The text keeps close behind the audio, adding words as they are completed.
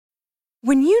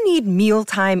When you need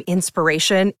mealtime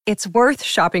inspiration, it's worth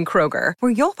shopping Kroger,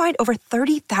 where you'll find over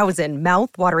 30,000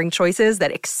 mouth-watering choices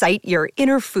that excite your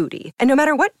inner foodie. And no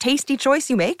matter what tasty choice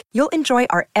you make, you'll enjoy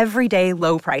our everyday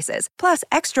low prices, plus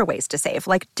extra ways to save,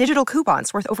 like digital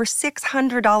coupons worth over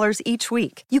 $600 each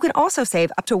week. You can also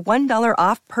save up to $1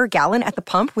 off per gallon at the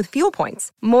pump with fuel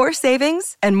points. More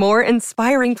savings and more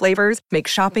inspiring flavors make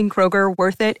shopping Kroger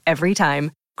worth it every time.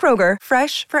 Kroger,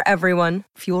 fresh for everyone.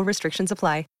 Fuel restrictions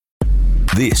apply.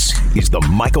 This is the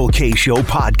Michael K. Show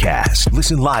podcast.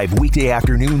 Listen live weekday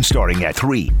afternoon starting at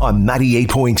 3 on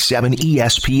 98.7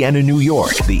 ESPN in New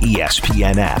York, the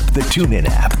ESPN app, the TuneIn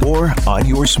app, or on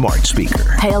your smart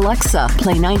speaker. Hey, Alexa,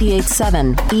 play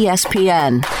 98.7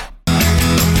 ESPN.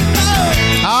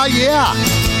 Yeah.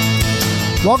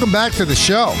 Welcome back to the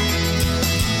show.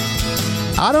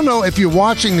 I don't know if you're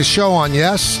watching the show on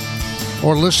Yes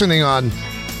or listening on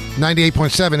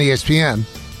 98.7 ESPN.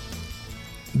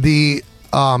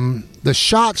 The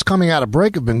shots coming out of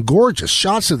break have been gorgeous.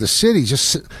 Shots of the city,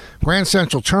 just Grand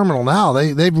Central Terminal now.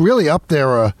 They've really upped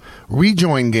their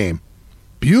rejoin game.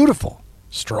 Beautiful.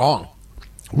 Strong.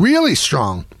 Really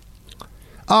strong.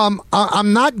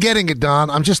 I'm not getting it, Don.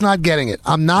 I'm just not getting it.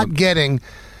 I'm not getting,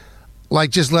 like,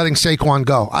 just letting Saquon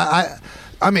go. I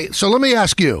mean, so let me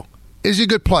ask you, is he a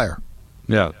good player?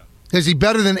 Yeah. Is he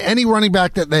better than any running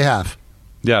back that they have?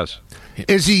 Yes.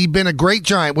 Is he been a great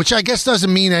Giant, which I guess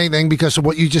doesn't mean anything because of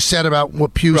what you just said about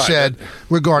what Pugh said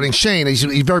regarding Shane. He's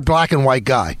a very black and white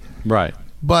guy. Right.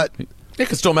 But it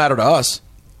can still matter to us.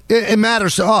 It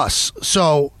matters to us.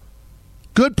 So,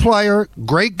 good player,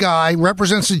 great guy,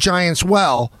 represents the Giants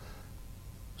well.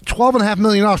 $12.5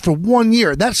 million for 1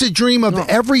 year. That's a dream of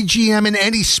every GM in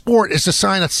any sport, is to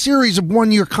sign a series of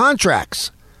one-year contracts.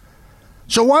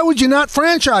 So why would you not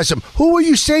franchise him? Who are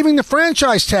you saving the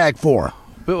franchise tag for?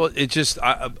 Well, it just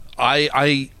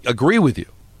I agree with you,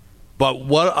 but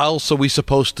what else are we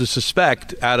supposed to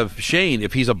suspect out of Shane?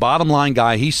 If he's a bottom line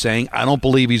guy, he's saying I don't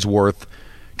believe he's worth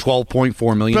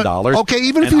 $12.4 million. Okay,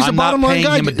 even if he's a bottom line guy, I'm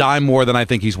not paying him a dime more than I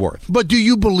think he's worth. But do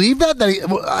you believe that?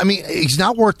 I mean, he's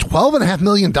not worth $12.5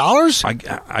 million.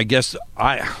 I guess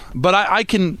I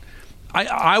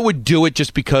would do it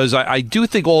just because I do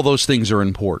think all those things are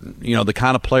important. You know, the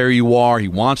kind of player you are. He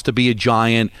wants to be a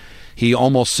Giant. He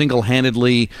almost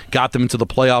single-handedly got them into the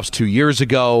playoffs 2 years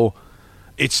ago.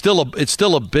 It's still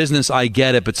a business, I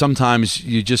get it, but sometimes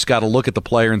you just got to look at the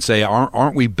player and say,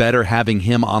 aren't we better having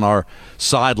him on our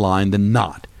sideline than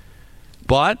not?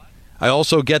 But I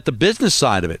also get the business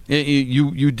side of it.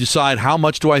 You decide how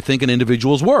much do I think an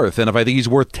individual's worth, and if I think he's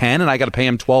worth 10 and I got to pay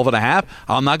him 12.5,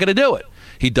 I'm not going to do it.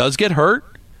 He does get hurt,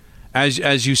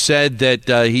 as you said,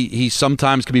 that he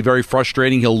sometimes can be very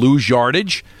frustrating. He'll lose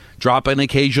yardage, drop an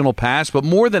occasional pass, but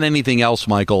more than anything else,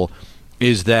 Michael,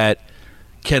 is that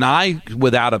can I,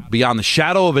 beyond the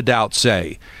shadow of a doubt,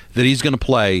 say that he's going to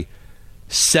play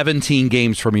 17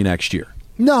 games for me next year?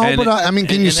 No,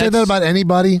 can you say that about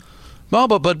anybody? No,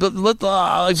 but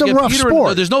it's a rough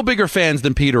sport. There's no bigger fans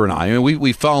than Peter and I. I mean,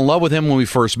 we fell in love with him when we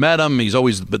first met him. He's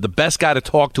always the best guy to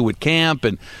talk to at camp,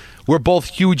 and we're both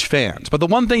huge fans. But the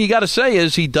one thing you got to say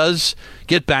is he does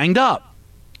get banged up,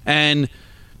 and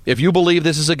if you believe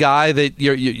this is a guy that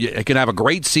you can have a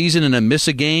great season and then miss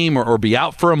a game or be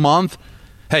out for a month,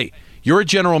 hey, you're a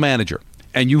general manager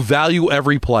and you value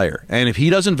every player. And if he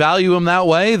doesn't value him that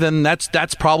way, then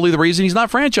that's probably the reason he's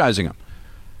not franchising him.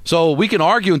 So we can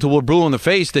argue until we're blue in the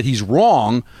face that he's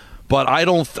wrong, but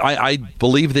I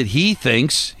believe that he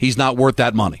thinks he's not worth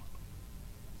that money.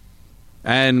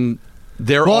 And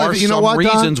there are some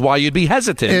reasons why you'd be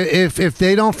hesitant. If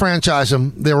they don't franchise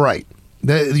him, they're right.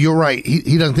 You're right.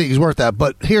 He doesn't think he's worth that.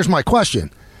 But here's my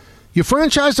question. You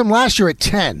franchised him last year at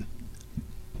 10.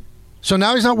 So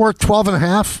now he's not worth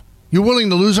 12.5? You're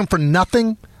willing to lose him for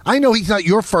nothing? I know he's not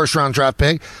your first-round draft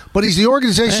pick, but he's the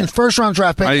organization's first-round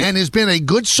draft pick and has been a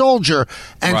good soldier.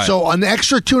 And so an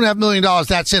extra $2.5 million,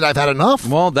 that's it. I've had enough.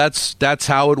 Well, that's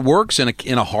how it works in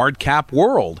a hard cap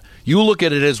world. You look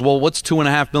at it as, well, what's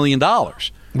 $2.5 million?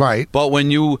 Right. But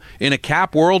when you, in a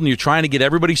cap world, and you're trying to get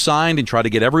everybody signed and try to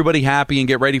get everybody happy and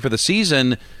get ready for the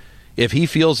season, if he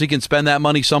feels he can spend that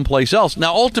money someplace else.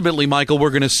 Now, ultimately, Michael, we're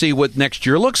going to see what next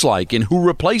year looks like and who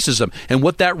replaces him and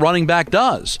what that running back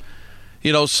does.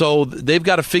 You know, so they've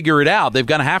got to figure it out. They've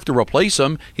got to have to replace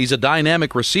him. He's a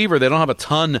dynamic receiver. They don't have a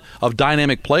ton of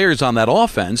dynamic players on that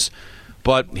offense,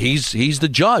 but he's the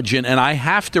judge. And I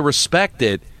have to respect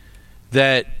it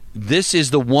that this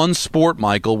is the one sport,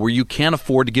 Michael, where you can't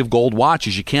afford to give gold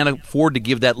watches. You can't afford to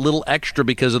give that little extra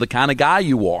because of the kind of guy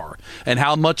you are and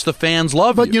how much the fans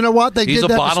love you. But you know what? They He's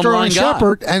did a that to Sterling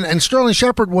Shepard, guy. and Sterling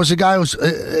Shepard was a guy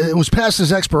who was past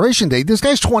his expiration date. This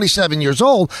guy's 27 years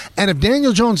old, and if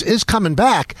Daniel Jones is coming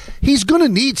back, he's going to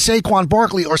need Saquon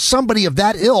Barkley or somebody of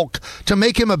that ilk to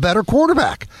make him a better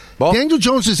quarterback. Well, Daniel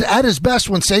Jones is at his best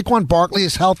when Saquon Barkley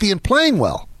is healthy and playing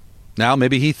well. Now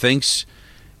maybe he thinks,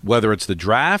 whether it's the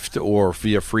draft or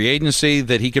via free agency,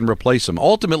 that he can replace him.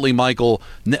 Ultimately, Michael,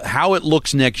 how it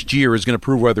looks next year is going to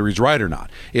prove whether he's right or not.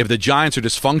 If the Giants are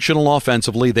dysfunctional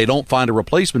offensively, they don't find a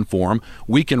replacement for him,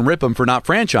 we can rip him for not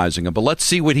franchising him. But let's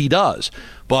see what he does.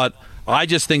 But I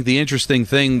just think the interesting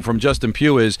thing from Justin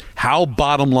Pugh is how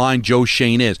bottom line Joe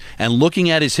Schoen is. And looking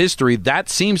at his history, that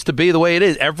seems to be the way it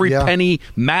is. Every penny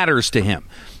matters to him.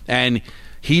 And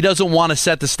he doesn't want to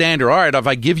set the standard. All right, if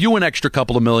I give you an extra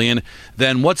couple of million,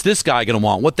 then what's this guy going to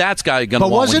want? What that's guy going to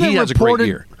want when he has a great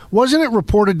year? Wasn't it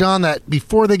reported, Don, that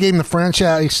before they gave him the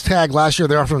franchise tag last year,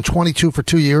 they offered him $22 for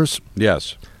 2 years?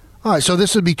 Yes. All right, so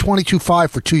this would be $22.5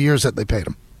 for 2 years that they paid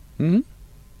him. Mm-hmm.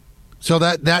 So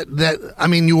that I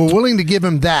mean, you were willing to give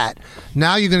him that.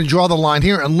 Now you're going to draw the line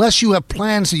here, unless you have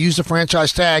plans to use the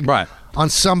franchise tag on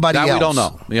somebody else. That we don't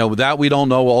know. That we don't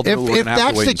know. Ultimately, if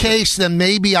that's the case, then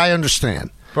maybe I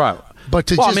understand. Right. But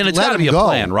to I mean, it's got to be a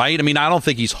plan, right? I mean, I don't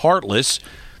think he's heartless,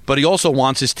 but he also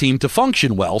wants his team to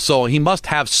function well. So he must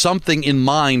have something in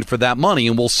mind for that money,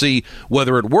 and we'll see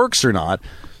whether it works or not.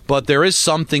 But there is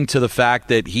something to the fact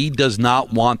that he does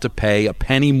not want to pay a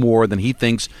penny more than he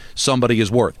thinks somebody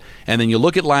is worth. And then you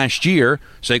look at last year,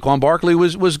 Saquon Barkley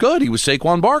was good. He was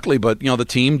Saquon Barkley, but the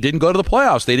team didn't go to the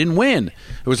playoffs. They didn't win.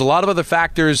 There was a lot of other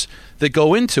factors that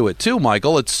go into it too,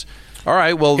 Michael. It's all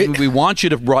right. Well, we want you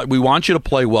to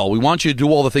play well. We want you to do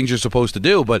all the things you're supposed to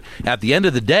do. But at the end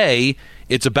of the day,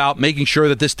 it's about making sure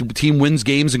that this team wins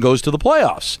games and goes to the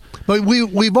playoffs. But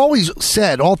we've always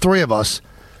said, all three of us,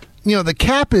 the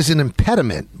cap is an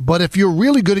impediment, but if you're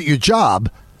really good at your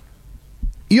job,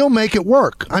 you'll make it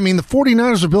work. I mean, the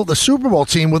 49ers have built the Super Bowl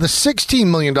team with a $16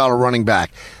 million running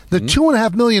back. The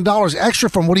 $2.5 million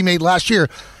extra from what he made last year,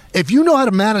 if you know how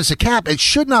to manage the cap, it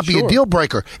should not be a deal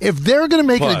breaker. If they're going to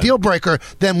make it a deal breaker,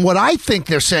 then what I think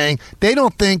they're saying, they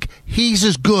don't think he's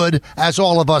as good as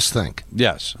all of us think.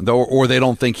 Yes, or they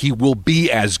don't think he will be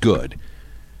as good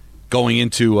going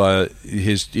into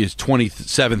his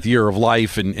 27th year of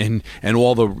life and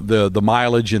all the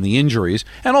mileage and the injuries.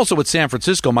 And also with San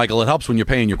Francisco, Michael, it helps when you're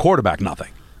paying your quarterback nothing.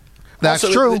 That's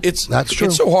true. That's true.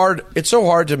 It's so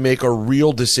hard to make a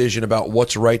real decision about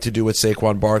what's right to do with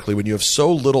Saquon Barkley when you have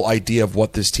so little idea of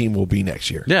what this team will be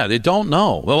next year. Yeah, they don't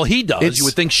know. Well, he does. You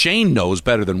would think Shane knows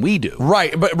better than we do.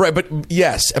 Right, but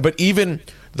yes, but even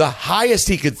the highest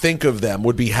he could think of them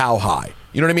would be how high.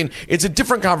 You know what I mean? It's a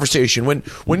different conversation.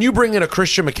 When you bring in a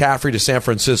Christian McCaffrey to San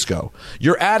Francisco,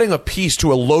 you're adding a piece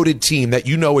to a loaded team that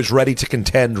you know is ready to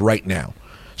contend right now.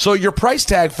 So your price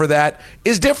tag for that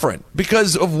is different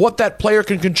because of what that player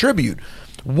can contribute.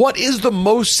 What is the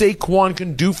most Saquon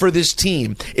can do for this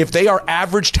team if they are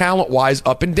average talent-wise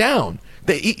up and down?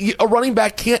 A running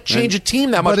back can't change a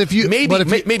team that much.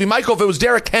 Maybe Michael, if it was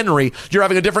Derrick Henry, you're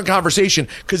having a different conversation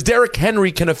because Derrick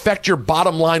Henry can affect your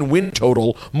bottom line win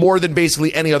total more than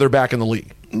basically any other back in the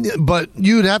league. But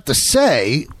you'd have to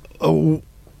say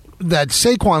that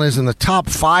Saquon is in the top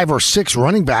 5 or 6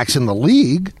 running backs in the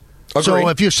league. Agreed. So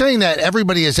if you're saying that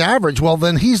everybody is average, well,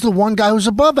 then he's the one guy who's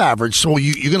above average. So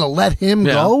you're going to let him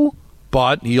go?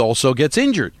 But he also gets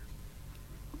injured.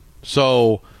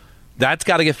 So that's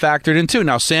got to get factored in, too.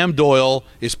 Now, Sam Doyle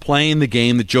is playing the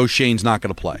game that Joe Schoen's not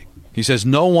going to play. He says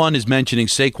no one is mentioning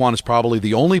Saquon is probably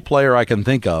the only player I can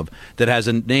think of that has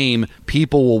a name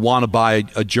people will want to buy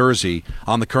a jersey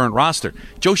on the current roster.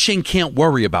 Joe Schoen can't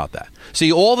worry about that.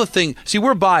 See,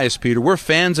 we're biased, Peter. We're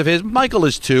fans of his. Michael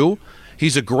is, too.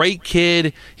 He's a great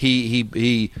kid.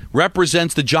 He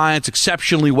represents the Giants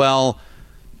exceptionally well.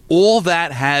 All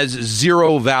that has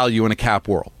zero value in a cap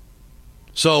world.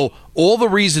 So all the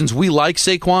reasons we like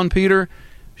Saquon, Peter,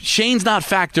 Shane's not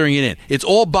factoring it in. It's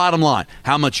all bottom line.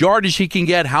 How much yardage he can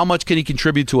get, how much can he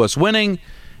contribute to us winning,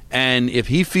 and if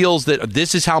he feels that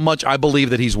this is how much I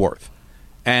believe that he's worth.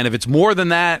 And if it's more than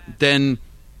that, then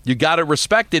you got to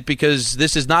respect it because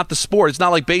this is not the sport. It's not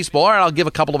like baseball. All right, I'll give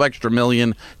a couple of extra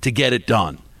million to get it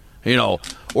done.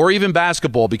 Or even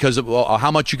basketball because of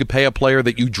how much you could pay a player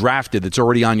that you drafted that's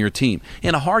already on your team.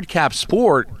 In a hard cap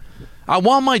sport, I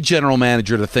want my general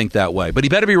manager to think that way, but he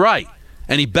better be right.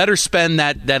 And he better spend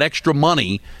that extra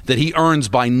money that he earns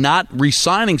by not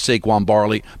re-signing Saquon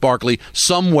Barkley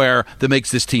somewhere that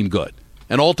makes this team good.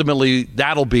 And ultimately,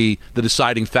 that'll be the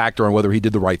deciding factor on whether he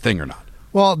did the right thing or not.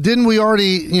 Well, didn't we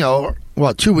already, 2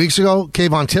 weeks ago,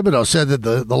 Kayvon Thibodeau said that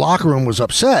the locker room was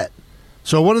upset.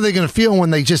 So what are they going to feel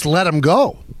when they just let him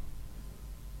go?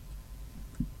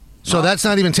 So that's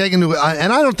not even taken into account.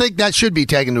 And I don't think that should be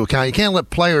taken into account. You can't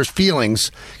let players'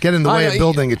 feelings get in the way of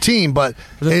building a team. But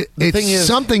it's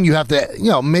something you have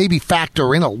to, maybe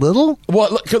factor in a little.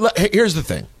 Well, look, here's the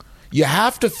thing. You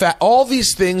have to all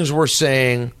these things we're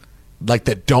saying, like,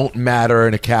 that don't matter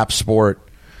in a cap sport.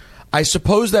 I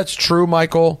suppose that's true,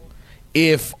 Michael,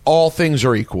 if all things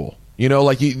are equal.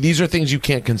 These are things you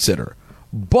can't consider.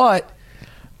 But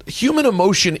human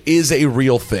emotion is a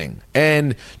real thing.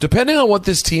 And depending on what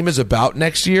this team is about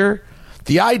next year,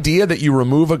 the idea that you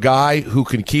remove a guy who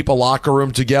can keep a locker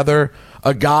room together,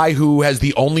 a guy who has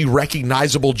the only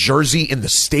recognizable jersey in the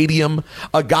stadium,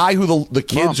 a guy who the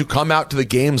kids who come out to the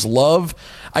games love,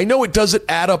 I know it doesn't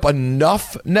add up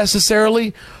enough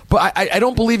necessarily, but I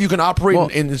don't believe you can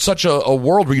operate in such a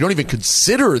world where you don't even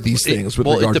consider these things with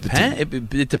regard to the team.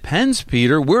 It depends,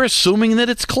 Peter. We're assuming that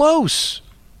it's close.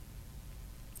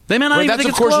 They may not even think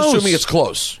it's close. That's, of course, assuming it's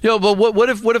close. But what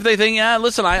if they think,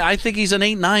 listen, I think he's an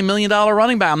 $8-9 million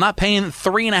running back. I'm not paying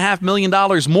 $3.5 million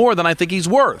more than I think he's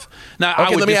worth. Now,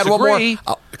 okay, let me add one more.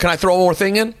 Can I throw one more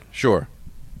thing in? Sure.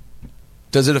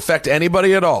 Does it affect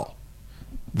anybody at all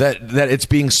that it's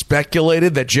being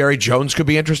speculated that Jerry Jones could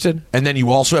be interested, and then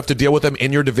you also have to deal with him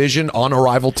in your division on a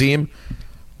rival team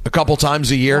a couple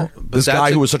times a year? This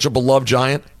guy who was such a beloved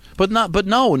Giant. But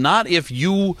not if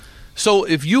you. So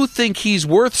if you think he's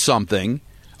worth something,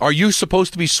 are you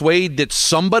supposed to be swayed that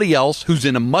somebody else who's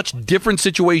in a much different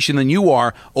situation than you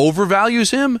are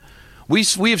overvalues him?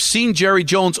 We have seen Jerry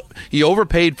Jones. He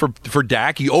overpaid for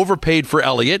Dak. He overpaid for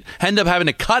Elliott. Ended up having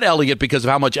to cut Elliott because of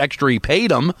how much extra he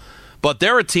paid him. But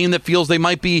they're a team that feels they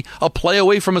might be a play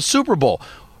away from a Super Bowl.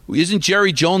 Isn't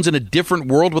Jerry Jones in a different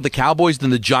world with the Cowboys than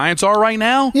the Giants are right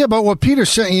now? Yeah, but what Peter's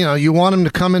saying, you want him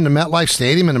to come into MetLife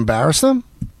Stadium and embarrass them?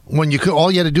 When all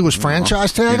you had to do was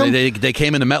franchise tag them? They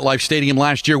came into MetLife Stadium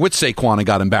last year with Saquon and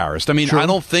got embarrassed. I mean, True. I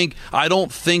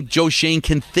don't think Joe Shane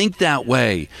can think that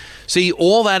way. See,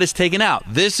 all that is taken out.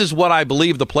 This is what I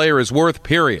believe the player is worth,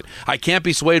 period. I can't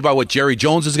be swayed by what Jerry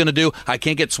Jones is going to do. I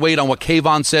can't get swayed on what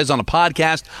Kayvon says on a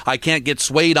podcast. I can't get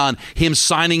swayed on him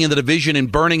signing in the division and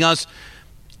burning us.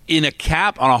 In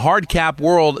a hard cap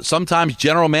world, sometimes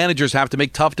general managers have to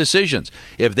make tough decisions.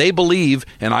 If they believe,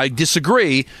 and I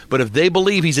disagree, but if they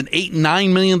believe he's an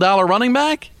 $8-9 million running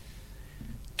back,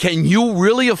 can you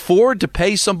really afford to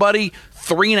pay somebody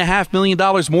 $3.5 million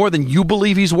more than you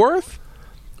believe he's worth?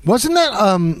 Wasn't that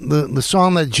the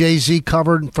song that Jay-Z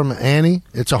covered from Annie?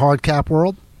 It's a hard cap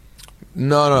world.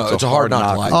 No, it's a hard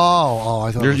knock life. Oh,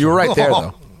 I thought you're right there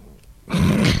though.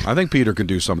 I think Peter can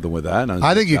do something with that.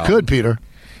 I think you could, Peter.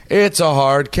 It's a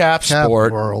hard cap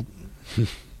sport. World.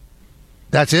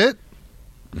 That's it?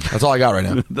 That's all I got right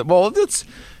now. Well, it's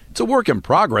a work in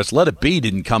progress. Let It Be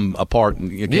didn't come apart.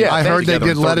 I heard they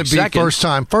did Let It Be first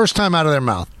time out of their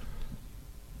mouth.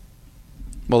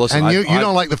 Well, listen, and you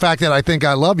don't like the fact that I Think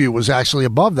I Love You was actually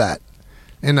above that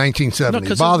in 1970.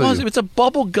 No, it's a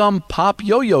bubblegum pop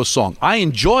yo-yo song. I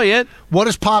enjoy it. What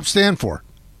does pop stand for?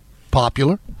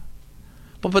 Popular?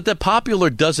 But that popular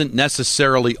doesn't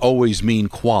necessarily always mean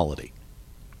quality.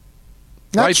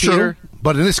 That's right, true. Peter?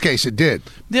 But in this case, it did.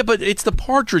 Yeah, but it's the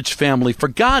Partridge Family. For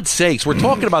God's sakes, we're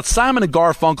talking about Simon and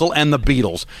Garfunkel and the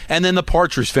Beatles, and then the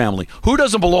Partridge Family. Who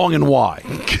doesn't belong and why?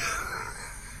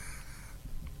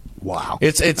 Wow.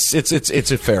 It's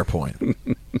a fair point.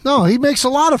 No, he makes a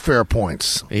lot of fair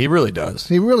points. He really does.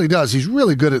 He really does. He's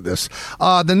really good at this.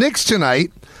 The Knicks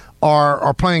tonight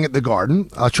are playing at the Garden,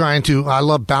 trying to,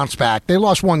 bounce back. They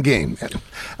lost one game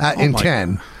in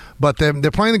 10. God. But they're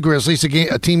playing the Grizzlies,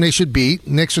 a team they should beat.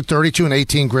 Knicks are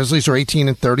 32-18. Grizzlies are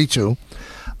 18-32.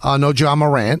 No Ja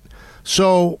Morant.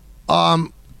 So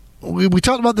we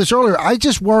talked about this earlier. I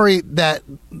just worry that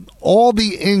all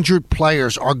the injured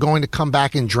players are going to come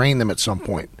back and drain them at some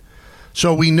point.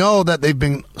 So we know that they've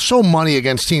been so money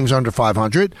against teams under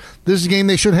 500. This is a game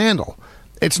they should handle.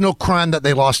 It's no crime that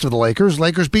they lost to the Lakers.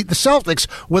 Lakers beat the Celtics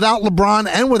without LeBron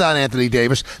and without Anthony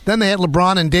Davis. Then they had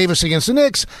LeBron and Davis against the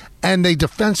Knicks, and they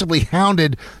defensively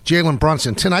hounded Jalen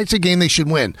Brunson. Tonight's a game they should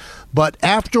win. But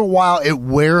after a while, it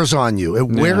wears on you. It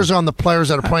wears on the players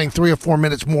that are playing 3 or 4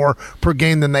 minutes more per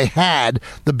game than they had.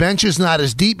 The bench is not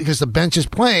as deep because the bench is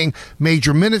playing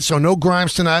major minutes, so no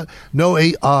Grimes tonight, no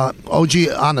OG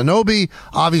Anunoby,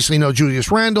 obviously no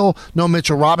Julius Randle, no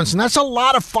Mitchell Robinson. That's a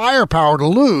lot of firepower to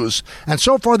lose. And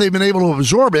so far, they've been able to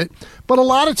absorb it, but a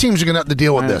lot of teams are going to have to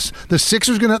deal with this. The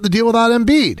Sixers are going to have to deal without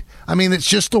Embiid. I mean, it's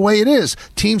just the way it is.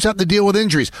 Teams have to deal with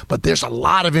injuries, but there's a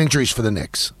lot of injuries for the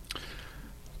Knicks.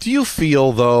 Do you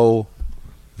feel, though,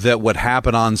 that what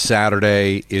happened on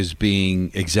Saturday is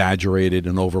being exaggerated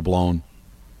and overblown?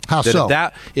 How so?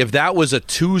 If that was a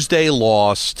Tuesday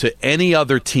loss to any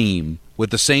other team with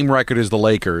the same record as the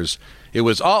Lakers, it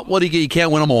was, you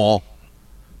can't win them all.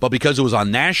 But because it was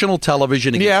on national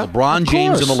television against LeBron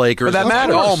James and the Lakers, but that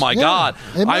matters. Oh my God,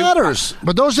 it matters.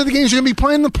 But those are the games you're going to be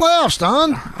playing in the playoffs,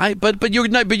 Don. But you're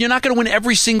not going to win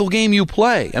every single game you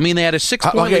play. I mean, they had a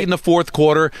 6-point lead in the fourth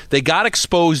quarter. They got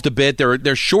exposed a bit.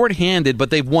 They're shorthanded, but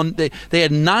they've won. They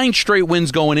had 9 straight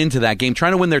wins going into that game,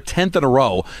 trying to win their 10th in a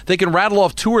row. They can rattle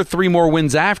off 2 or 3 more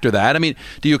wins after that. I mean,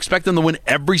 do you expect them to win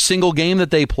every single game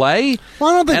that they play? Well,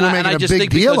 I don't think we're making a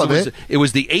big deal of it. It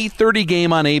was the 8:30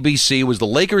 game on ABC. It was the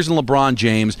Lakers and LeBron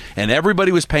James, and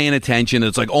everybody was paying attention.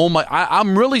 It's like, oh my!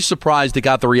 I'm really surprised it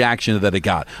got the reaction that it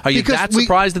got. Are you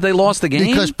surprised that they lost the game?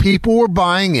 Because people were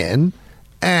buying in,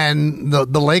 and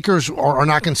the Lakers are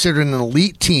not considered an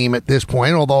elite team at this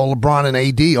point, although LeBron and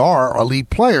AD are elite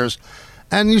players.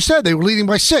 And you said they were leading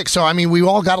by 6, so I mean, we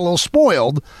all got a little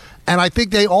spoiled. And I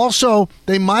think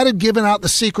they might have given out the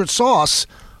secret sauce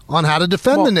on how to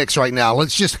defend the Knicks right now.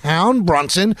 Let's just hound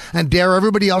Brunson and dare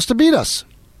everybody else to beat us.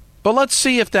 But let's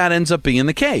see if that ends up being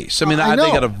the case. I mean, they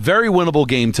got a very winnable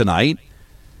game tonight.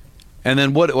 And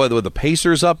then what the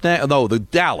Pacers up next? No, the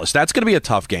Dallas. That's going to be a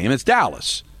tough game. It's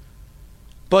Dallas.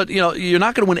 But, you're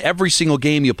not going to win every single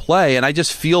game you play, and I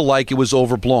just feel like it was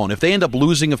overblown. If they end up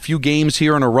losing a few games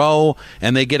here in a row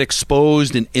and they get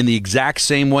exposed in the exact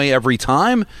same way every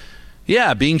time,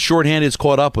 being shorthanded has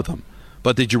caught up with them.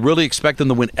 But did you really expect them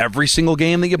to win every single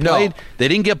game that you played? No. They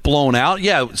didn't get blown out.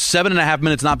 7.5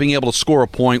 minutes not being able to score a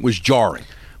point was jarring.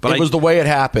 But it was the way it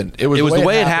happened. It was the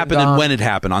way it happened and when it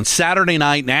happened. On Saturday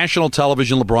night, national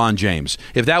television, LeBron James.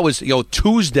 If that was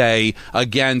Tuesday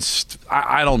against,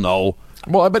 I don't know.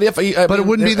 Well, but it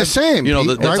wouldn't be the same.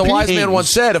 As a wise man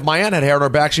once said, if my aunt had hair on her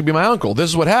back, she'd be my uncle.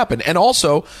 This is what happened. And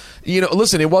also,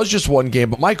 listen, it was just one game.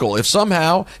 But, Michael, if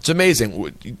somehow, it's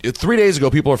amazing. 3 days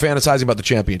ago, people were fantasizing about the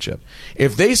championship.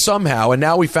 If they somehow, and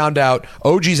now we found out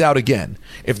OG's out again,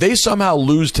 if they somehow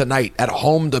lose tonight at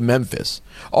home to Memphis,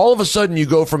 all of a sudden you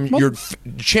go from your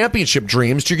championship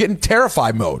dreams to you're getting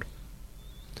terrified mode.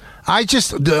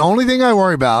 The only thing I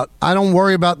worry about, I don't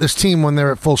worry about this team when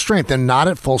they're at full strength. They're not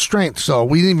at full strength. So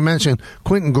we didn't even mention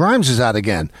Quentin Grimes is out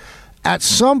again. At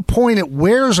some point, it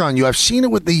wears on you. I've seen it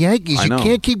with the Yankees. You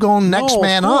can't keep going next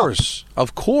man up.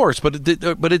 Of course. But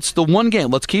it's the one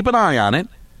game. Let's keep an eye on it.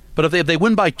 But if they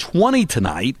win by 20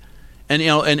 tonight,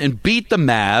 and beat the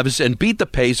Mavs and beat the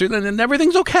Pacers, and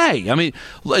everything's okay. I mean,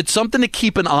 it's something to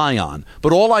keep an eye on.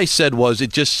 But all I said was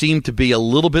it just seemed to be a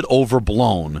little bit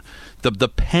overblown. The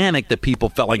panic that people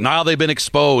felt like, now they've been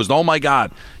exposed. Oh, my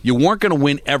God. You weren't going to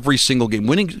win every single game.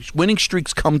 Winning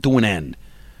streaks come to an end.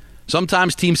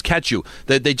 Sometimes teams catch you.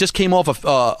 They just came off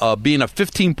of being a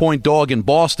 15-point dog in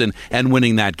Boston and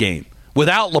winning that game.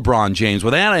 Without LeBron James,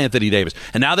 without Anthony Davis.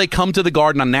 And now they come to the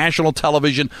Garden on national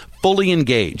television fully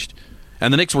engaged.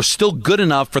 And the Knicks were still good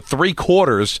enough for 3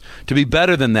 quarters to be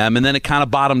better than them, and then it kind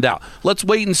of bottomed out. Let's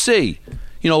wait and see.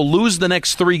 Lose the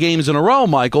next 3 games in a row,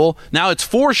 Michael. Now it's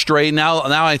 4 straight. Now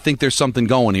I think there's something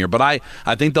going here. But I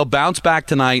think they'll bounce back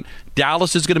tonight.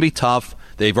 Dallas is going to be tough.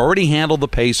 They've already handled the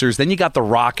Pacers. Then you got the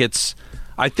Rockets.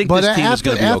 I think this team is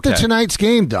going to be okay. After tonight's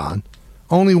game, Don,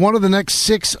 only one of the next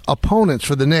 6 opponents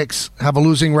for the Knicks have a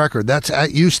losing record. That's at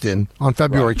Houston on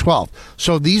February 12th.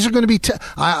 So these are going to be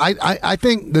I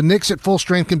think the Knicks at full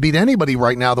strength can beat anybody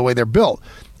right now the way they're built.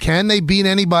 Can they beat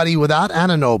anybody without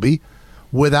Anunoby,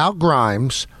 without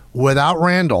Grimes, without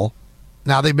Randall?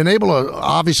 Now, they've been able to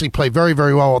obviously play very,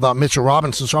 very well without Mitchell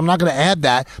Robinson, so I'm not going to add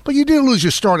that. But you did lose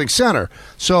your starting center.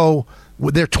 So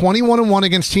they're 21-1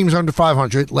 against teams under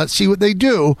 500. Let's see what they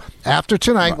do after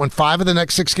tonight when 5 of the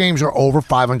next 6 games are over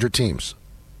 500 teams.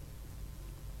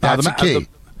 That's the key.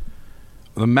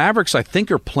 The Mavericks, I think,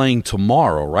 are playing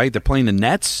tomorrow, right? They're playing the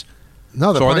Nets?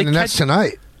 No, they're playing the Nets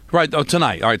tonight. Right,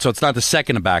 tonight. All right, so it's not the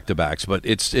second of back-to-backs, but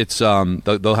it's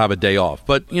they'll have a day off.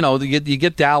 But, you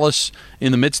get Dallas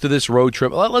in the midst of this road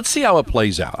trip. Let's see how it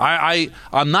plays out.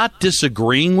 I'm not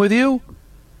disagreeing with you,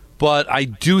 but I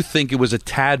do think it was a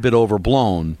tad bit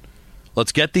overblown.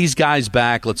 Let's get these guys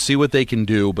back. Let's see what they can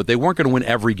do. But they weren't going to win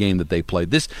every game that they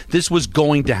played. This was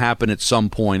going to happen at some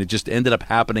point. It just ended up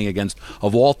happening against,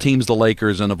 of all teams, the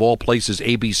Lakers, and of all places,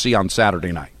 ABC on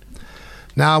Saturday night.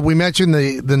 Now, we mentioned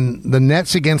the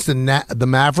Nets against the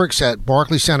Mavericks at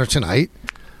Barclays Center tonight.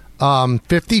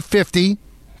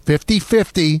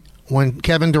 50-50 when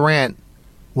Kevin Durant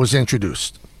was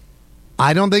introduced.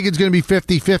 I don't think it's going to be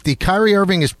 50-50. Kyrie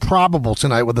Irving is probable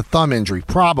tonight with a thumb injury.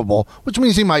 Probable, which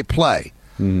means he might play.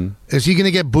 Mm-hmm. Is he going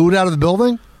to get booed out of the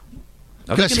building?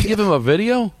 Are they going to give him a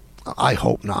video? I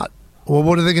hope not. Well,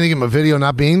 what are they going to give him, a video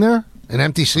not being there? An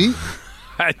empty seat?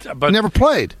 But never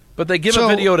played. But they give a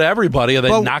video to everybody. Are they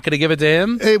not going to give it to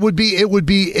him? It would be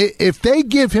if they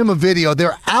give him a video,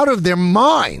 they're out of their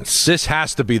minds. This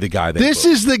has to be the guy. This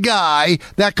is the guy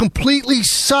that completely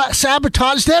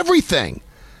sabotaged everything.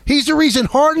 He's the reason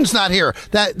Harden's not here,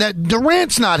 that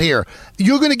Durant's not here.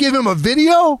 You're going to give him a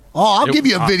video? Oh, I'll give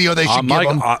you a video they should give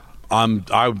him.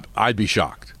 I'd be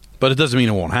shocked. But it doesn't mean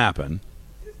it won't happen.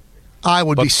 I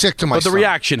would be sick to my stomach. But the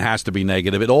reaction has to be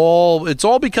negative. It's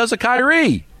all because of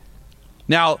Kyrie.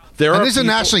 Now, this is a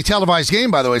nationally televised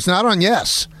game, by the way. It's not on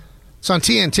Yes. It's on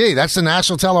TNT. That's the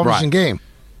national television game.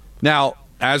 Now,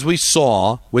 as we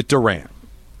saw with Durant,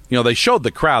 they showed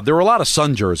the crowd. There were a lot of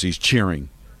Sun jerseys cheering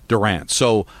Durant.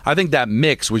 So I think that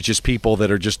mix was just people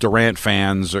that are just Durant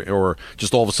fans or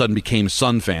just all of a sudden became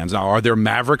Sun fans. Now, are there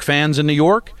Maverick fans in New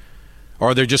York? Or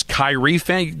are there just Kyrie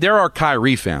fans? There are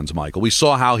Kyrie fans, Michael. We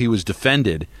saw how he was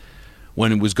defended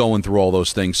when it was going through all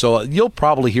those things. So you'll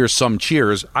probably hear some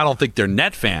cheers. I don't think they're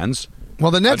Net fans. Well,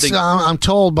 the Nets, I'm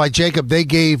told by Jacob, they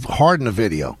gave Harden a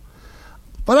video.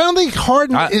 But I don't think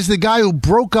Harden is the guy who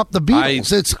broke up the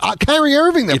Beatles. It's Kyrie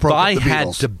Irving that broke up the Beatles. If I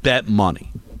had to bet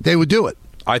money, they would do it.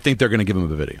 I think they're going to give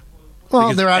him a video. Well,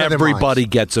 because they're out of their minds. Everybody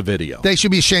gets a video. They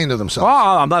should be ashamed of themselves.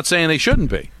 Well, I'm not saying they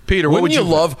shouldn't be. Peter, wouldn't you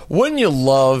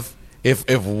love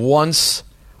if once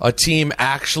a team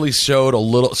actually showed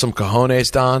some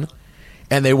cojones, Don,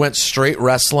 and they went straight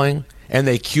wrestling, and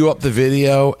they queue up the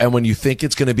video, and when you think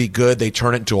it's going to be good, they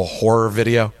turn it into a horror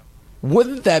video?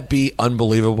 Wouldn't that be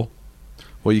unbelievable?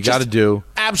 Well, you got to do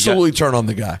absolutely turn on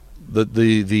the guy.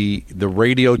 The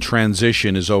radio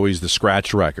transition is always the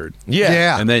scratch record.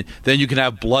 Yeah. And then you can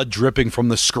have blood dripping from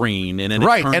the screen, and then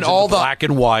right, it turns and all into black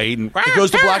and white, and it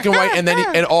goes to black and white, and then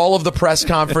and all of the press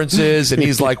conferences, and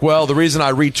he's like, "Well, the reason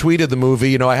I retweeted the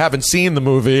movie, I haven't seen the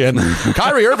movie, and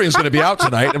Kyrie Irving's going to be out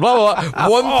tonight, and blah blah blah."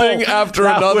 One thing after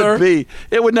another.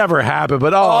 It would never happen,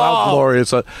 but how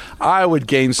glorious! I would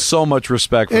gain so much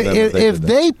respect for them if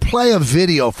they play a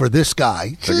video for this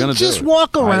guy. Just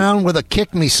walk around with a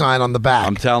kick me sign on the back.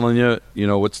 I'm telling you,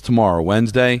 what's tomorrow?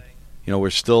 Wednesday?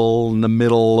 We're still in the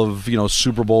middle of,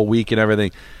 Super Bowl week and everything.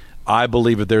 I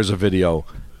believe if there's a video,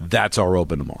 that's our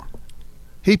open tomorrow.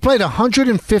 He played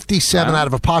 157 out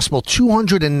of a possible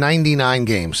 299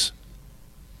 games.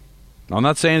 I'm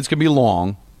not saying it's going to be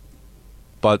long,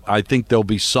 but I think there'll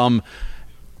be some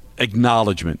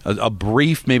acknowledgement, a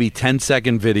brief, maybe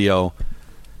 10-second video.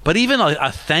 But even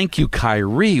a thank you,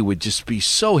 Kyrie, would just be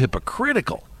so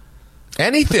hypocritical.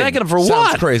 Anything. Thanking him for sounds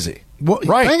what? Crazy.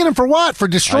 Right. Thanking him for what? For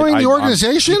destroying the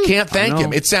organization? You can't thank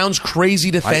him. It sounds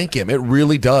crazy to thank him. It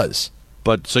really does.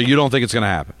 But so you don't think it's going to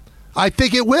happen? I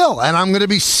think it will, and I'm going to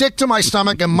be sick to my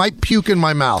stomach and might puke in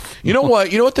my mouth. You know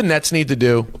what? You know what the Nets need to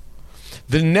do?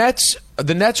 The Nets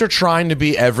are trying to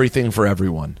be everything for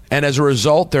everyone, and as a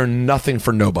result, they're nothing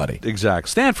for nobody. Exactly.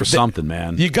 Stand for something,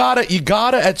 man. You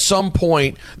gotta. At some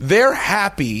point, they're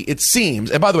happy. It seems.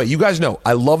 And by the way, you guys know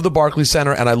I love the Barclays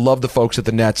Center, and I love the folks at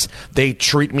the Nets. They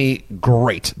treat me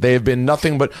great. They have been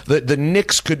nothing but the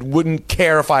Knicks wouldn't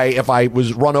care if I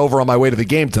was run over on my way to the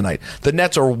game tonight. The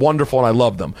Nets are wonderful, and I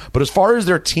love them. But as far as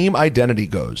their team identity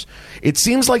goes, it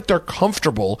seems like they're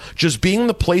comfortable just being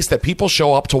the place that people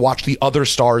show up to watch the other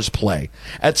stars play.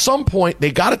 At some point,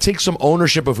 they got to take some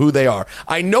ownership of who they are.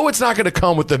 I know it's not going to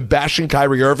come with them bashing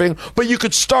Kyrie Irving, but you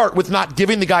could start with not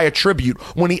giving the guy a tribute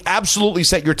when he absolutely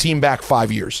set your team back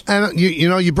 5 years. And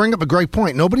you bring up a great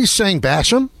point. Nobody's saying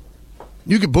bash him.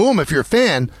 You could boo him if you're a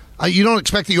fan. You don't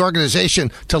expect the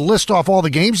organization to list off all the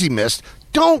games he missed.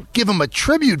 Don't give him a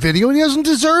tribute video. He doesn't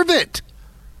deserve it.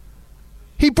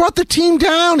 He brought the team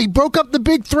down. He broke up the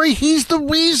big three. He's the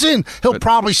reason. He'll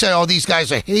probably say, oh, these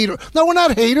guys are haters. No, we're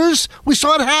not haters. We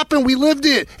saw it happen. We lived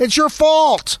it. It's your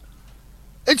fault.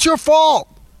 It's your fault.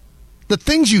 The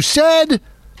things you said,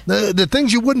 the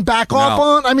things you wouldn't back off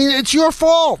on, it's your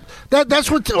fault. That's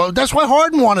why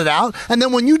Harden wanted out. And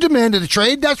then when you demanded a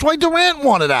trade, that's why Durant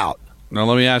wanted out. Now,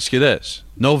 let me ask you this.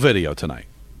 No video tonight.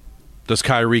 Does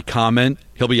Kyrie comment?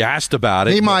 He'll be asked about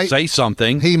it. He might. Say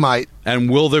something. He might. And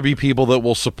will there be people that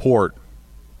will support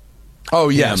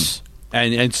yes.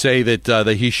 And say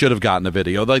that he should have gotten a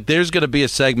video? Like, there's going to be a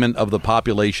segment of the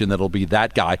population that'll be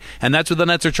that guy, and that's what the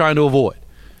Nets are trying to avoid.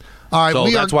 All right, so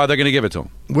that's why they're going to give it to him.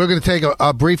 We're going to take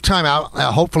a brief time out.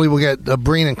 Hopefully we'll get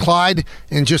Breen and Clyde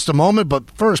in just a moment, but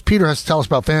first, Peter has to tell us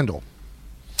about FanDuel.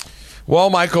 Well,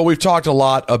 Michael, we've talked a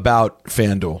lot about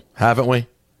FanDuel, haven't we?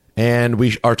 And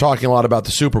we are talking a lot about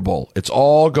the Super Bowl. It's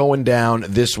all going down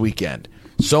this weekend.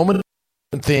 So many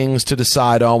things to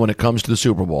decide on when it comes to the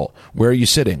Super Bowl. Where are you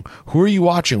sitting? Who are you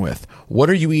watching with? What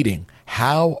are you eating?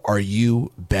 How are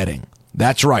you betting?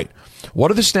 That's right.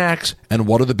 What are the snacks and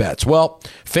what are the bets? Well,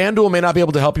 FanDuel may not be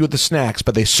able to help you with the snacks,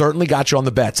 but they certainly got you on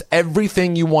the bets.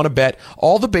 Everything you want to bet,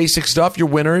 all the basic stuff, your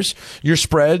winners, your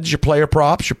spreads, your player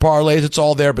props, your parlays, it's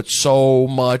all there, but so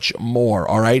much more,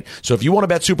 all right? So if you want to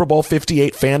bet Super Bowl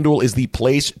 58, FanDuel is the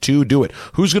place to do it.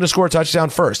 Who's going to score a touchdown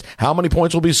first? How many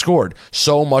points will be scored?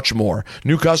 So much more.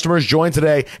 New customers, join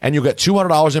today, and you'll get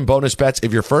 $200 in bonus bets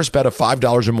if your first bet of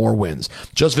 $5 or more wins.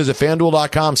 Just visit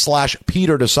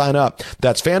FanDuel.com/Peter to sign up.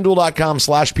 That's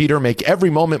FanDuel.com/Peter. Make every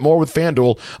moment more with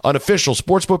FanDuel, an official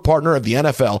sportsbook partner of the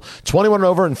NFL. 21 and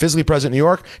over and physically present in New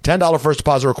York. $10 first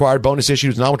deposit required. Bonus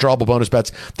issues, non-withdrawable bonus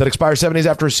bets that expire 7 days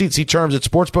after receipt. See terms at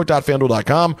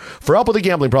sportsbook.fanduel.com. For help with a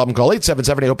gambling problem, call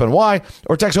 877-8-OPEN-Y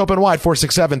or text OPEN-WIDE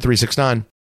 467-369.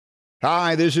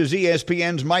 Hi, this is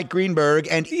ESPN's Mike Greenberg,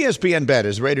 and ESPN Bet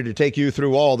is ready to take you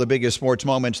through all the biggest sports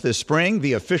moments this spring.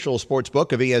 The official sports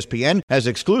book of ESPN has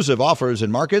exclusive offers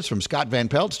and markets from Scott Van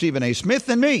Pelt, Stephen A. Smith,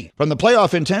 and me. From the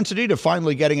playoff intensity to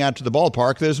finally getting out to the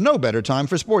ballpark, there's no better time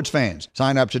for sports fans.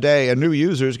 Sign up today, and new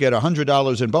users get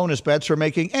 $100 in bonus bets for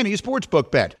making any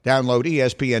sportsbook bet. Download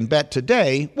ESPN Bet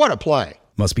today. What a play.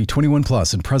 Must be 21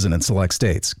 plus and present in select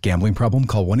states. Gambling problem?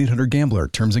 Call 1-800-GAMBLER.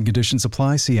 Terms and conditions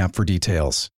apply. See app for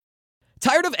details.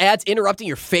 Tired of ads interrupting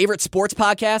your favorite sports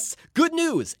podcasts? Good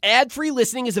news! Ad-free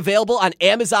listening is available on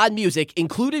Amazon Music,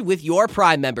 included with your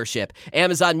Prime membership.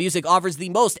 Amazon Music offers the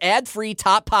most ad-free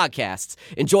top podcasts.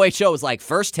 Enjoy shows like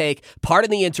First Take,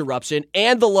 Pardon the Interruption,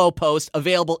 and The Low Post,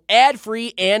 available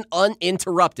ad-free and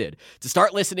uninterrupted. To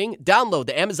start listening, download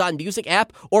the Amazon Music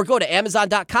app or go to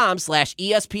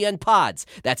Amazon.com/ESPN Pods.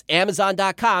 That's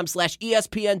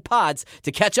Amazon.com/ESPN Pods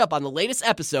to catch up on the latest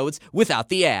episodes without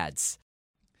the ads.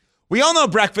 We all know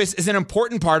breakfast is an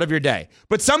important part of your day,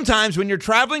 but sometimes when you're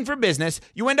traveling for business,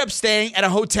 you end up staying at a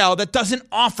hotel that doesn't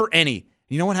offer any.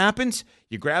 You know what happens?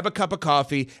 You grab a cup of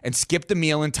coffee and skip the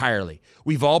meal entirely.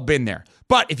 We've all been there.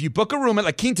 But if you book a room at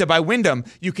La Quinta by Wyndham,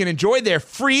 you can enjoy their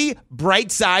free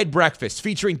Bright Side breakfast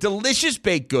featuring delicious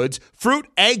baked goods, fruit,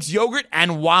 eggs, yogurt,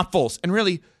 and waffles. And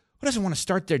really, who doesn't want to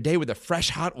start their day with a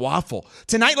fresh hot waffle?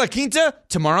 Tonight, La Quinta,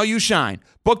 tomorrow you shine.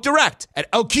 Book direct at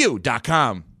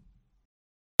LQ.com.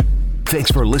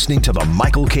 Thanks for listening to the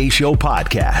Michael K. Show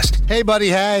podcast. Hey, buddy,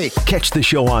 hey. Catch the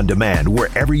show on demand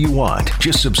wherever you want.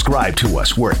 Just subscribe to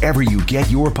us wherever you get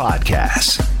your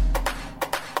podcasts.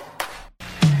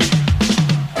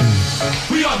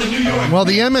 We are the New York. Well,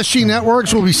 the MSG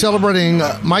Networks will be celebrating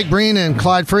Mike Breen and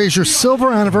Clyde Frazier's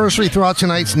silver anniversary throughout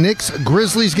tonight's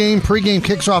Knicks-Grizzlies game. Pre-game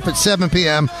kicks off at 7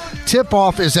 p.m.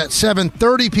 Tip-off is at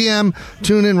 7:30 p.m.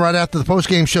 Tune in right after the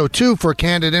post-game show, too, for a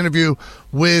candid interview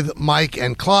with Mike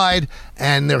and Clyde.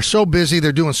 And they're so busy.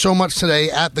 They're doing so much today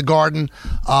at the Garden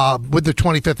with their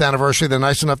 25th anniversary. They're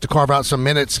nice enough to carve out some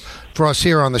minutes for us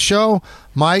here on the show.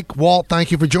 Mike, Walt,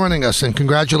 thank you for joining us, and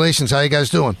congratulations. How you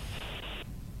guys doing?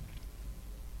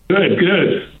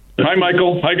 Good. Hi,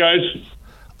 Michael. Hi, guys.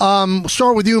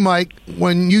 Start with you, Mike.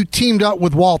 When you teamed up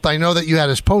with Walt, I know that you had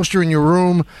his poster in your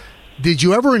room. Did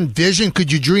you ever envision,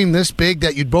 could you dream this big,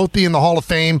 that you'd both be in the Hall of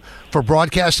Fame for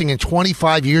broadcasting in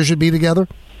 25 years you'd be together?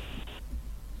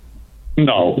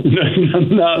 No,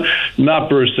 not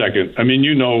for a second. I mean,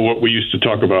 you know what we used to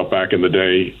talk about back in the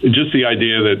day. Just the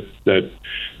idea that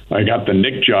I got the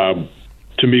Knick job,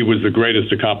 to me, was the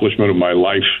greatest accomplishment of my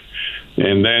life.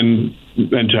 And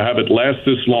to have it last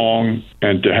this long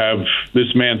and to have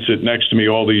this man sit next to me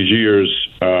all these years,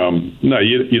 no,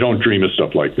 you don't dream of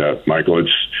stuff like that, Michael.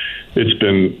 It's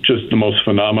been just the most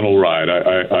phenomenal ride.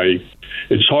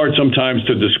 It's hard sometimes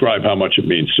to describe how much it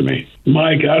means to me.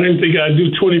 Mike, I didn't think I'd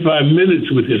do 25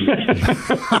 minutes with him.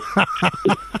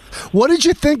 What did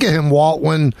you think of him, Walt,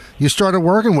 when you started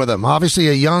working with him? Obviously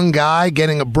a young guy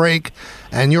getting a break,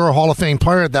 and you're a Hall of Fame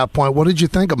player at that point. What did you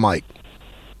think of Mike?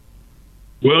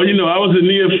 Well, I was a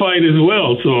neophyte as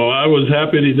well, so I was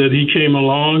happy that he came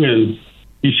along, and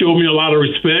he showed me a lot of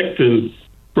respect. And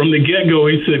from the get-go,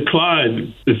 he said,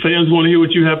 Clyde, the fans want to hear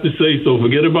what you have to say, so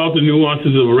forget about the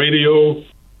nuances of radio.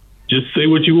 Just say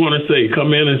what you want to say.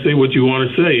 Come in and say what you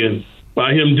want to say. And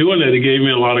by him doing that, it gave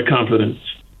me a lot of confidence.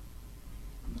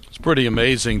 It's pretty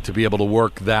amazing to be able to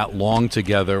work that long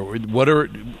together.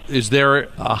 Is there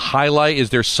a highlight?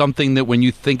 Is there something that when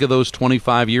you think of those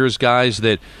 25 years, guys,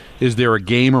 is there a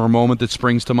game or a moment that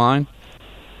springs to mind?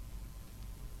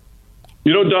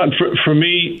 Don, for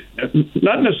me,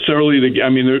 not necessarily there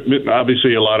are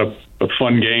obviously a lot of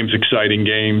fun games, exciting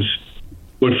games.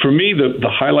 But for me, the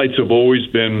highlights have always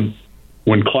been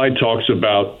when Clyde talks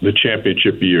about the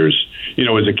championship years.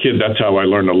 As a kid, that's how I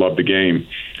learned to love the game.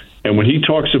 And when he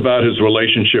talks about his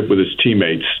relationship with his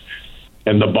teammates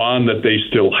and the bond that they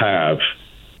still have,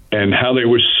 and how they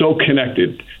were so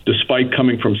connected despite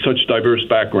coming from such diverse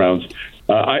backgrounds.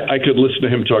 I could listen to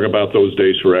him talk about those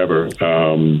days forever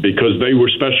because they were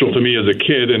special to me as a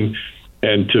kid, and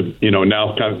to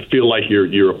now kind of feel like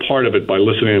you're a part of it by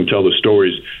listening to him tell the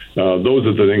stories. Those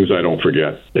are the things I don't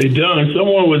forget. Hey, Don,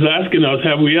 someone was asking us,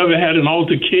 have we ever had an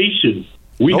altercation?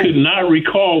 We could not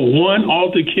recall one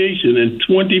altercation in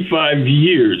 25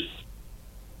 years.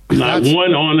 Not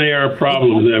one on-air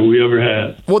problem that we ever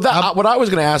had. Well, what I was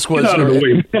going to ask was... Part of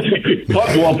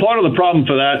the problem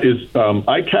for that is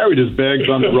I carried his bags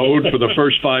on the road for the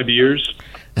first 5 years,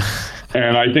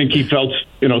 and I think he felt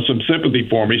some sympathy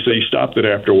for me, so he stopped it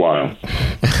after a while.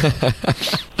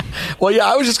 Well, yeah,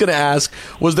 I was just going to ask,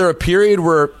 was there a period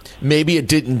where maybe it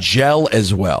didn't gel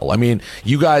as well? I mean,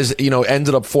 you guys,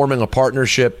 ended up forming a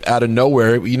partnership out of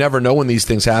nowhere. You never know when these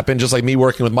things happen. Just like me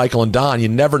working with Michael and Don, you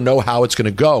never know how it's going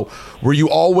to go. Were you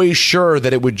always sure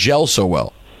that it would gel so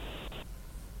well?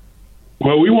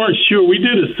 Well, we weren't sure. We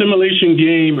did a simulation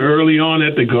game early on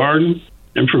at the Garden,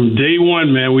 and from day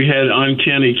one, man, we had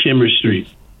uncanny chemistry.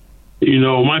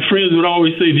 My friends would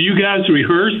always say, do you guys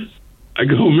rehearse? I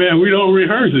go, man, we don't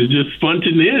rehearse. It's just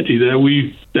spontaneity that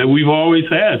we've always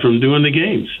had from doing the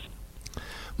games.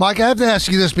 Mike, I have to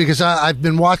ask you this because I've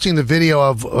been watching the video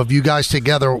of you guys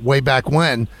together way back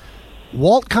when.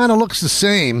 Walt kind of looks the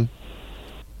same.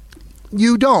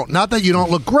 You don't. Not that you don't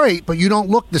look great, but you don't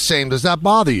look the same. Does that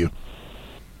bother you?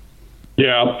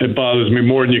 Yeah, it bothers me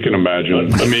more than you can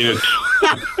imagine. I mean, it's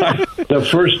the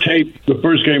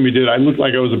first game we did, I looked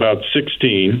like I was about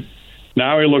 16.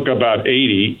 Now I look about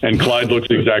 80, and Clyde looks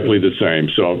exactly the same.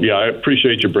 So, yeah, I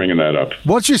appreciate you bringing that up.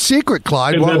 What's your secret,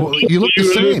 Clyde? You look the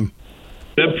same.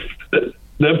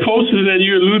 That poster that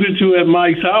you alluded to at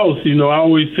Mike's house, I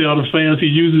always tell the fans he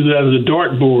uses it as a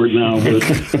dartboard now.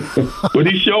 But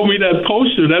he showed me that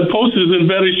poster. That poster's in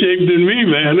better shape than me,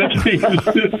 man.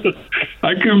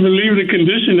 I couldn't believe the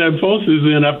condition that poster's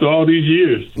in after all these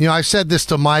years. I said this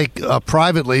to Mike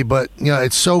privately, but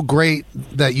it's so great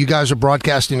that you guys are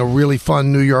broadcasting a really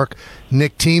fun New York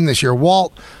Knicks team this year.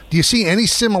 Walt, do you see any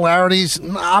similarities?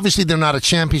 Obviously, they're not a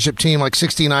championship team like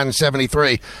 69 and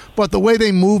 73, but the way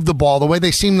they move the ball, the way they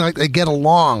seem like they get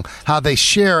along, how they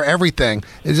share everything,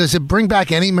 does it bring back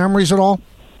any memories at all?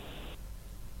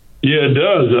 Yeah, it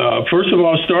does. First of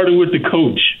all, starting with the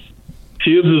coach.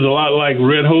 Tibbs is a lot like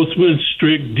Red Holtzman,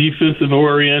 strict,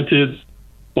 defensive-oriented,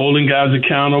 holding guys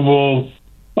accountable.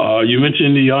 You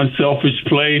mentioned the unselfish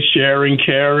play, sharing,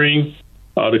 caring,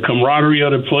 the camaraderie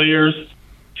of the players.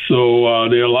 So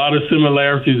there are a lot of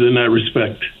similarities in that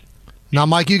respect. Now,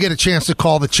 Mike, you get a chance to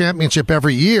call the championship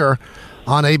every year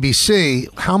on ABC.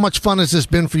 How much fun has this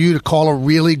been for you to call a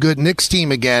really good Knicks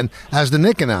team again as the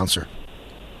Knicks announcer?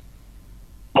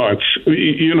 Oh,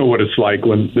 you know what it's like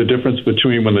when the difference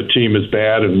between when the team is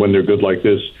bad and when they're good like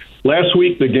this. Last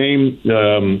week, the game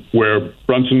where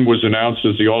Brunson was announced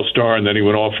as the All-Star and then he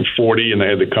went off for 40 and they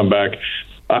had to come back.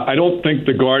 I don't think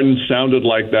the Garden sounded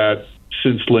like that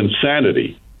since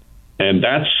Linsanity. And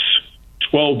that's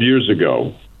 12 years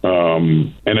ago.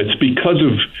 And it's because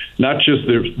of not just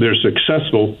they're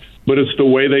successful, but it's the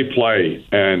way they play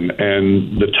and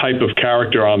the type of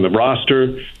character on the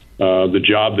roster, the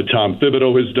job that Tom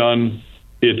Thibodeau has done.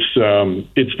 It's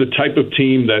the type of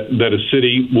team that a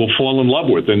city will fall in love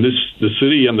with. And the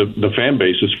city and the fan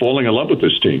base is falling in love with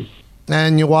this team.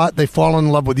 And you know what? They fall in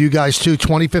love with you guys, too.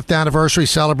 25th anniversary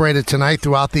celebrated tonight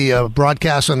throughout the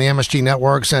broadcast on the MSG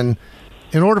networks. And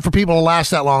in order for people to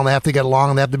last that long, they have to get along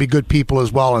and they have to be good people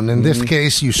as well. And in this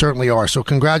case, you certainly are. So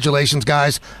congratulations,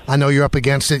 guys. I know you're up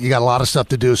against it. You got a lot of stuff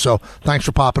to do. So thanks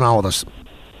for popping on with us.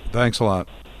 Thanks a lot.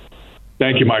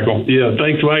 Thank you, Michael. Yeah,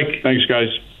 thanks, Mike. Thanks, guys.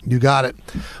 You got it.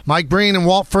 Mike Breen and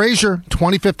Walt Frazier,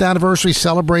 25th anniversary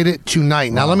celebrated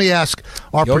tonight. Now, let me ask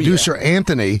our producer,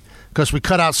 Anthony, because we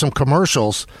cut out some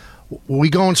commercials. We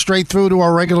going straight through to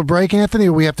our regular break, Anthony,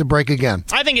 or we have to break again?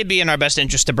 I think it'd be in our best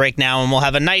interest to break now, and we'll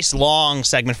have a nice long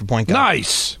segment for Point Guard.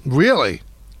 Nice. Really?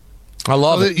 I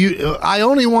love it. I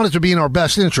only want it to be in our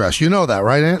best interest. You know that,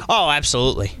 right, Ant? Oh,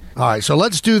 absolutely. All right, so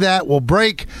let's do that. We'll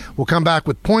break. We'll come back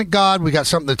with Point Guard. We got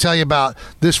something to tell you about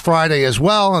this Friday as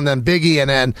well, and then Biggie, and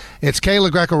then it's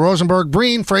Kayla Greco-Rosenberg,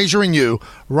 Breen, Frazier, and you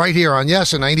right here on,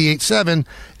 yes, 98.7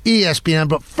 ESPN.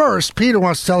 But first, Peter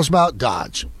wants to tell us about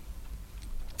Dodge.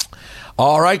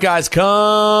 All right, guys,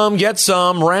 come get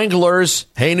some Wranglers.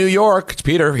 Hey, New York, it's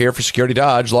Peter here for Security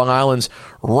Dodge, Long Island's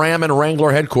Ram and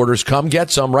Wrangler headquarters. Come get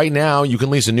some right now. You can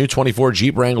lease a new 24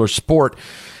 Jeep Wrangler Sport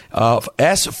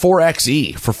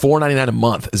S4XE for $499 a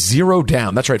month, zero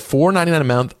down. That's right, $499 a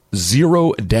month,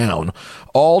 zero down.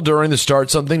 All during the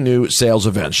Start Something New sales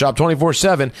event. Shop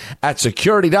 24/7 at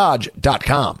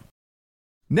securitydodge.com.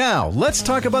 Now, let's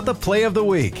talk about the play of the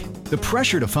week. The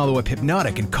pressure to follow up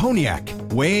Hypnotic and Cognac,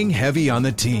 weighing heavy on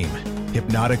the team.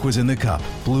 Hypnotic was in the cup,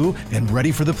 blue, and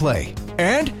ready for the play.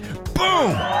 And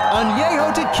boom!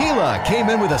 Añejo Tequila came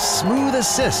in with a smooth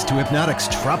assist to Hypnotic's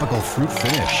tropical fruit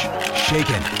finish.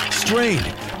 Shaken,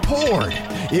 strained, poured.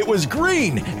 It was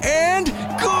green and good!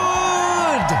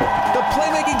 The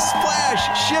playmaking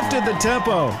splash shifted the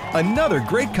tempo. Another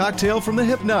great cocktail from the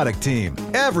Hypnotic team.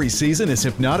 Every season is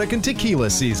Hypnotic and Tequila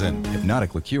season.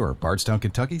 Hypnotic Liqueur, Bardstown,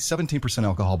 Kentucky, 17%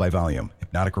 alcohol by volume.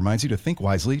 Hypnotic reminds you to think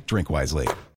wisely, drink wisely.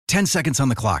 10 seconds on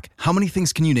the clock. How many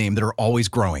things can you name that are always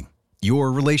growing?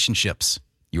 Your relationships,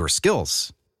 your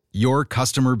skills, your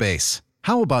customer base.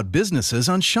 How about businesses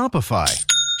on Shopify?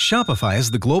 Shopify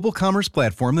is the global commerce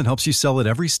platform that helps you sell at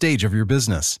every stage of your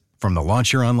business. From the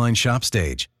launch your online shop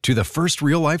stage, to the first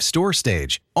real-life store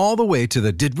stage, all the way to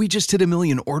the did we just hit a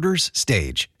million orders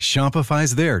stage.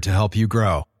 Shopify's there to help you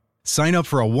grow. Sign up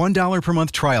for a $1 per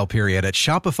month trial period at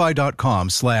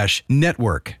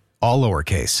shopify.com/network, all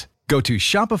lowercase. Go to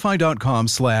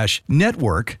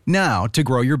shopify.com/network now to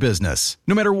grow your business,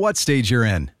 no matter what stage you're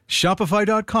in.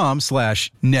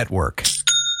 Shopify.com/network.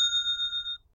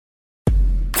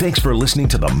 Thanks for listening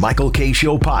to the Michael K.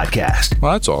 Show podcast.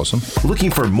 Well, that's awesome. Looking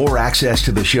for more access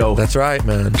to the show? That's right,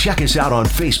 man. Check us out on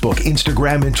Facebook,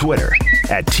 Instagram, and Twitter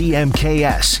at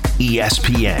TMKS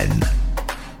ESPN.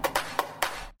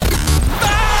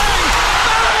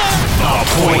 The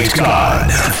Point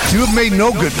God. You have made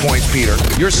no good points, Peter.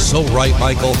 You're so right,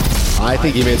 Michael. I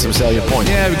think he made some salient points.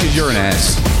 Yeah, because you're an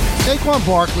ass. Saquon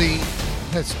Barkley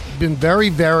has been very,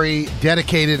 very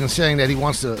dedicated in saying that he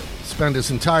wants to spend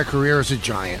his entire career as a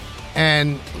Giant.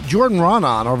 And Jordan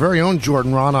Ronan, our very own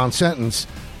Jordan Ronan sentence,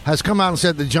 has come out and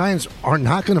said the Giants are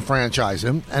not going to franchise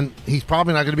him, and he's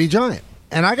probably not going to be a Giant.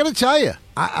 And I got to tell you,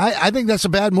 I think that's a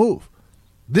bad move.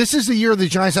 This is the year the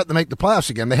Giants have to make the playoffs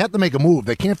again. They have to make a move.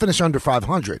 They can't finish under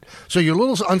 500. So you're a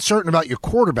little uncertain about your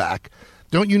quarterback.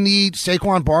 Don't you need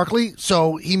Saquon Barkley?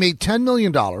 So he made $10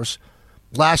 million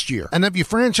last year. And if you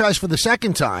franchise for the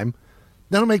second time,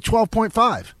 then he'll make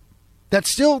 $12.5. That's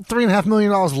still $3.5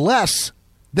 million less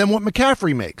than what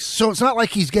McCaffrey makes. So it's not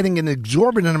like he's getting an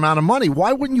exorbitant amount of money.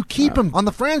 Why wouldn't you keep him on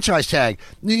the franchise tag?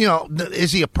 You know,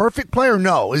 is he a perfect player?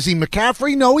 No. Is he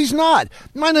McCaffrey? No, he's not.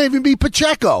 He might not even be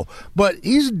Pacheco. But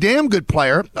he's a damn good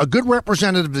player, a good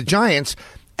representative of the Giants.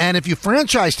 And if you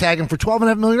franchise tag him for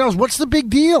 $12.5 million, what's the big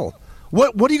deal?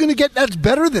 What are you going to get that's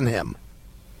better than him?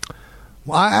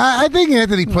 Well, I think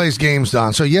Anthony plays games,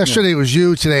 Don. So yesterday it was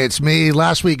you, today it's me.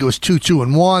 Last week it was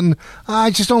 2-2-1. I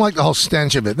just don't like the whole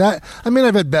stench of it. I've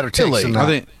had better takes than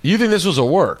that. You think this was a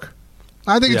work?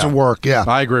 I think it's a work, yeah.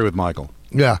 I agree with Michael.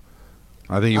 Yeah.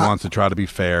 I think he wants to try to be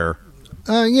fair.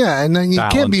 Yeah, and then you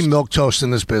balanced. can't be milquetoast in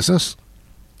this business.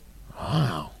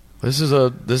 Wow. This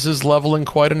is leveling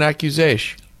quite an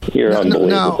accusation. You're unbelievable.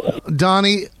 Now,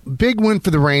 Donnie, big win for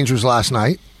the Rangers last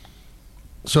night.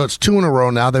 So it's 2 in a row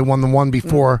now. They won the one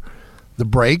before the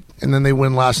break, and then they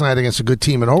win last night against a good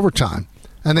team in overtime.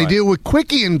 And they deal with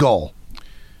Quickie in goal.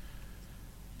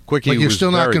 Quickie, but you're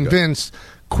still not convinced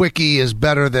Quickie is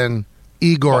better than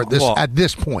Igor at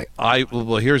this point.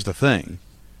 Well, here's the thing.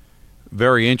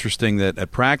 Very interesting that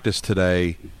at practice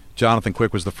today, Jonathan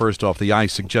Quick was the first off the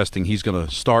ice, suggesting he's going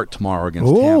to start tomorrow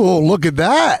against Tampa. Oh, look at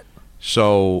that.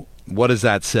 So what does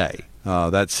that say?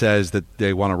 That says that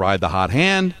they want to ride the hot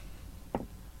hand.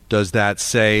 Does that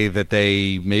say that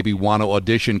they maybe want to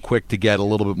audition Quick to get a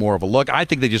little bit more of a look? I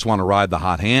think they just want to ride the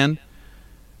hot hand.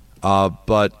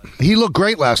 But he looked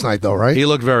great last night, though, right? He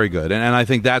looked very good. And I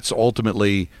think that's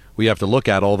ultimately we have to look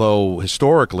at, although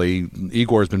historically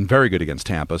Igor has been very good against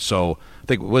Tampa. So I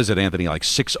think, what is it, Anthony, like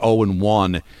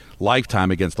 6-0-1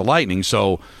 lifetime against the Lightning.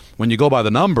 So when you go by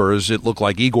the numbers, it looked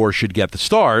like Igor should get the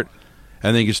start.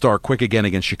 And then you start Quick again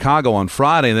against Chicago on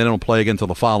Friday, and they don't play again until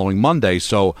the following Monday.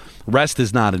 So rest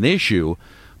is not an issue.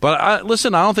 But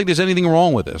listen, I don't think there's anything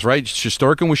wrong with this, right?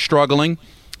 Shesterkin was struggling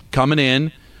coming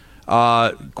in.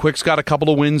 Quick's got a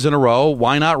couple of wins in a row.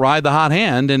 Why not ride the hot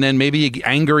hand and then maybe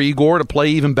anger Igor to play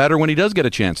even better when he does get a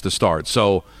chance to start?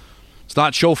 So it's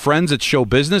not show friends, it's show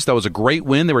business. That was a great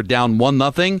win. They were down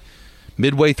 1-0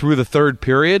 midway through the third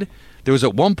period. There was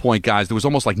at one point, guys, there was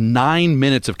almost like 9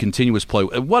 minutes of continuous play.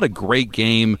 What a great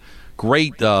game.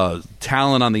 Great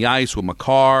talent on the ice with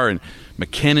Makar, and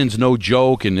McKinnon's no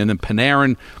joke. And then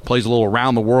Panarin plays a little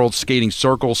around-the-world skating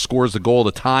circle, scores the goal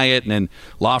to tie it. And then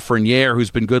Lafreniere, who's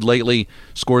been good lately,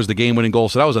 scores the game-winning goal.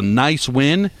 So that was a nice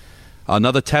win.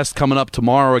 Another test coming up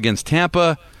tomorrow against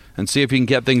Tampa, and see if he can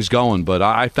get things going. But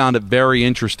I found it very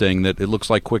interesting that it looks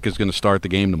like Quick is going to start the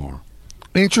game tomorrow.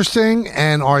 Interesting,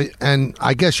 and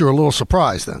I guess you're a little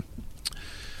surprised then.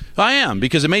 I am,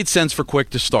 because it made sense for Quick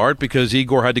to start because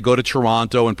Igor had to go to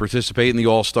Toronto and participate in the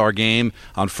All-Star game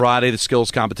on Friday, the skills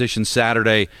competition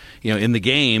Saturday, in the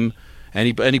game, and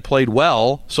he played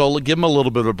well. So I'll give him a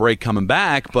little bit of a break coming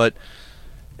back. But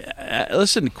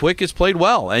listen, Quick has played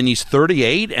well, and he's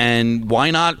 38, and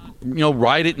why not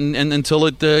ride it until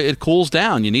it cools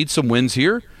down? You need some wins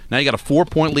here. Now you got a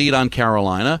 4-point lead on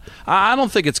Carolina. I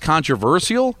don't think it's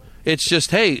controversial. It's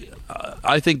just, hey,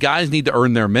 I think guys need to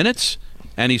earn their minutes.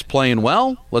 And he's playing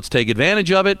well. Let's take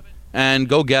advantage of it and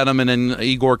go get him. And then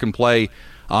Igor can play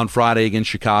on Friday against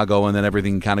Chicago, and then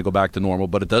everything can kind of go back to normal.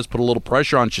 But it does put a little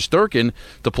pressure on Shesterkin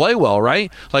to play well,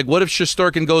 right? Like, what if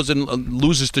Shesterkin goes and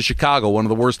loses to Chicago, one of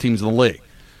the worst teams in the league?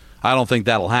 I don't think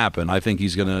that'll happen. I think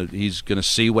he's gonna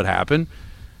see what happened,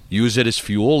 use it as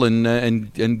fuel,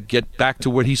 and get back to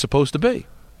where he's supposed to be.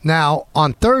 Now,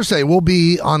 on Thursday, we'll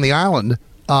be on the island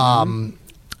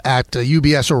at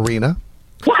UBS Arena.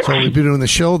 So we'll be doing the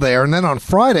show there. And then on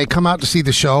Friday, come out to see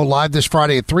the show live this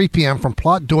Friday at 3 p.m. from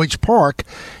Plot Deutsch Park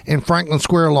in Franklin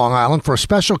Square, Long Island, for a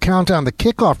special countdown, the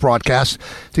kickoff broadcast,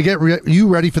 to get you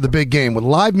ready for the big game with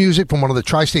live music from one of the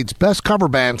Tri-State's best cover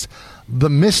bands, The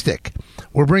Mystic.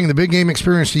 We're bringing the big game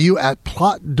experience to you at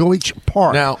Plot Deutsch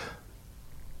Park. Now,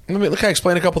 can I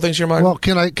explain a couple things here, Mike? Well,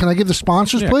 can I give the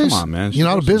sponsors, please? Come on, man. You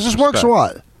know how the business works or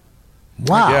what?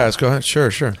 Wow. Yeah, let's go ahead. Sure.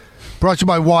 Brought to you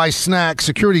by Wise Snacks,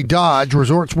 Security Dodge,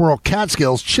 Resorts World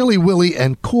Catskills, Chili Willy,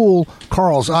 and Cool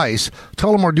Carl's Ice,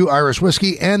 Tullamore Dew Irish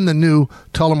Whiskey, and the new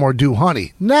Tullamore Dew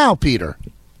Honey. Now, Peter.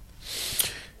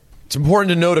 It's important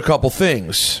to note a couple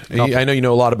things. I know you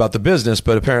know a lot about the business,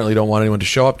 but apparently you don't want anyone to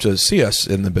show up to see us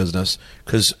in the business,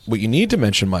 because what you need to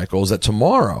mention, Michael, is that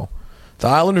tomorrow the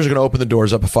Islanders are going to open the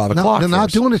doors up at 5 o'clock. They're not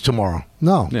doing it tomorrow.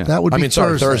 No, that would be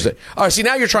Thursday. All right, see,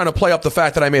 now you're trying to play up the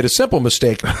fact that I made a simple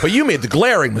mistake, but you made the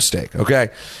glaring mistake,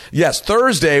 okay? Yes,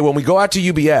 Thursday, when we go out to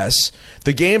UBS,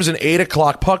 the game's an 8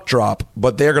 o'clock puck drop,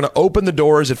 but they're going to open the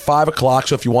doors at 5 o'clock,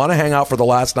 so if you want to hang out for the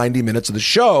last 90 minutes of the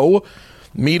show,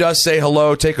 meet us, say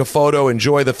hello, take a photo,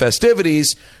 enjoy the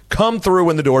festivities, come through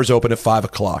when the doors open at 5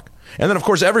 o'clock. And then, of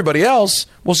course, everybody else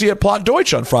will see you at Plot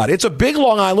Deutsch on Friday. It's a big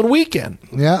Long Island weekend.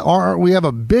 Yeah, we have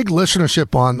a big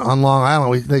listenership on Long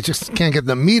Island. They just can't get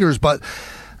the meters, but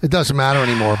it doesn't matter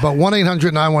anymore. But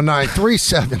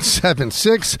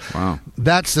 1-800-919-3776. Wow.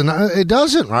 It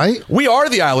doesn't, right? We are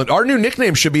the Island. Our new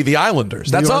nickname should be the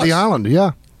Islanders. That's us. We are the Island,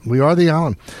 yeah. We are the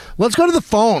Island. Let's go to the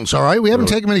phones, all right? We haven't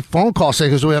taken many phone calls today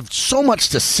because we have so much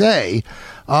to say.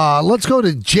 Let's go to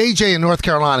JJ in North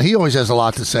Carolina. He always has a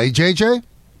lot to say. JJ?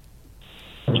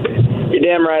 You're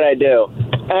damn right I do.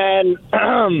 And,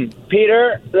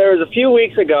 Peter, there was a few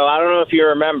weeks ago, I don't know if you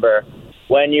remember,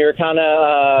 when you're kind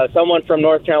of, someone from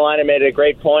North Carolina made a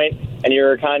great point, and you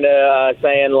were kind of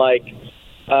saying, like,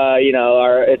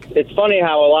 it's funny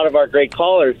how a lot of our great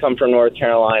callers come from North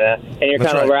Carolina, and you're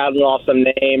kind of rattling off some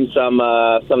names, some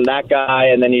that guy,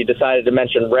 and then you decided to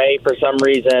mention Ray for some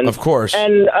reason. Of course.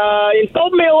 And you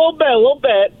told me a little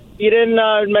bit. You didn't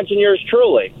mention yours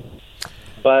truly.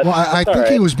 But I think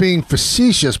he was being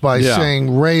facetious by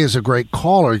saying Ray is a great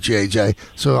caller, JJ.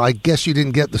 So I guess you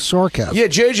didn't get the sarcasm. Yeah,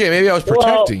 JJ, maybe I was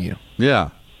protecting you. Yeah.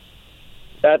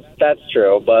 That's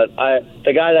true, but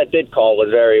the guy that did call was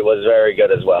very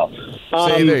good as well.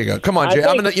 See, there you go. Come on, Jay.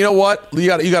 You know what? You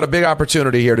got a big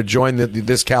opportunity here to join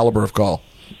this caliber of call.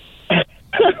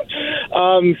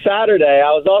 Saturday, I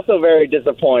was also very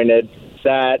disappointed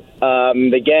that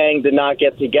the gang did not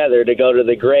get together to go to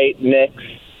the great Knicks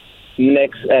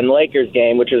and Lakers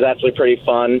game, which was actually pretty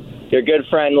fun. Your good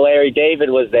friend Larry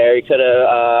David was there. He could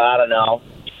have,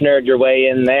 snared your way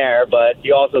in there, but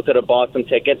you also could have bought some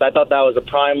tickets. I thought that was a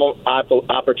prime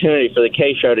opportunity for the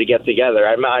K Show to get together.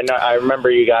 I remember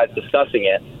you guys discussing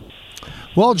it.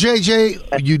 Well,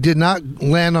 JJ, you did not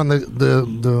land on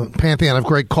the pantheon of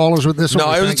great callers with this one.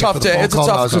 No, it was a tough day. It's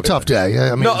a tough day.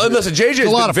 Yeah, listen, JJ's a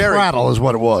lot of prattle is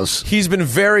what it was. He's been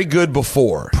very good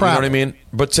before. You know what I mean?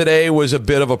 But today was a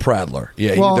bit of a prattler.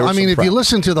 Yeah. Well, if you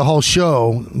listen to the whole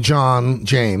show, John,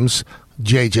 James,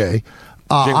 JJ,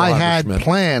 I had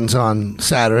plans on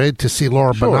Saturday to see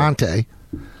Laura Benante,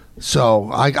 so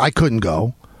I couldn't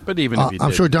go. But even if you did,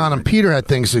 I'm sure Don and Peter had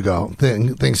things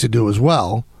to do as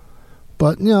well.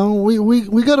 But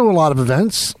we go to a lot of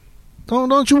events.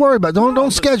 Don't you worry about it.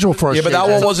 Don't schedule for us. Yeah, but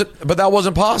that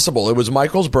wasn't possible. It was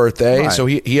Michael's birthday, so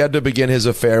he had to begin his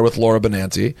affair with Laura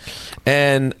Benanti.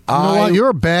 And you know what? You're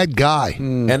a bad guy.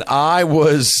 And I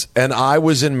was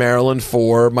in Maryland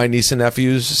for my niece and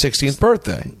nephew's 16th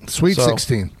birthday. Sweet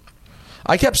 16.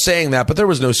 I kept saying that, but there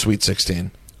was no sweet 16.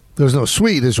 There was no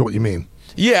sweet, is what you mean.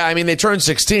 Yeah, I mean, they turned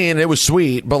 16. It was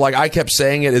sweet, but like I kept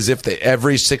saying it as if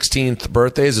every 16th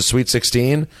birthday is a sweet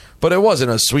 16, but it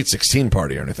wasn't a sweet 16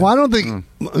 party or anything. Well, I don't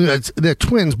think they're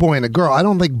twins, boy and a girl. I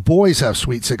don't think boys have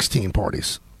sweet 16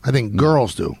 parties. I think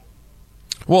girls do.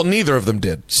 Well, neither of them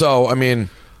did. So, I mean,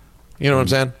 you know what I'm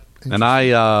saying? And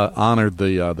I honored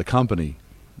the company,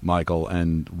 Michael,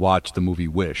 and watched the movie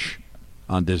Wish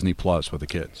on Disney Plus with the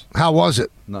kids. How was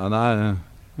it?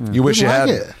 You wish you had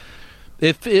it.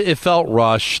 It felt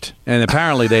rushed, and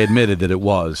apparently they admitted that it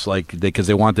was because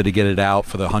they wanted to get it out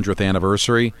for the 100th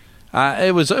anniversary.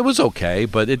 It was okay,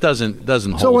 but it doesn't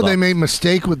hold So, up. they made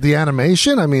mistake with the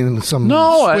animation? I mean, some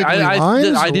No, squiggly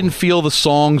lines, I didn't feel the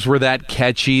songs were that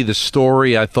catchy. The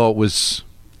story I thought was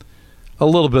a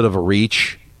little bit of a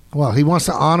reach. Well, he wants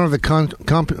to honor the company,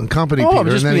 Oh, Peter. I'm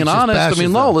just and then being he honest. I bashes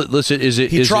mean, them. no, listen, is it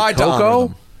He tried to honor Coco?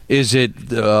 them. Is it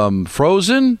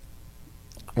Frozen?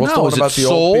 What's no, the one is about it the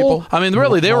Soul? old people? I mean,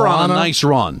 really, they were on a Moana? nice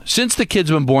run. Since the kids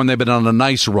have been born, they've been on a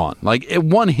nice run. Like,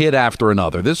 one hit after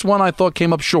another. This one I thought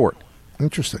came up short.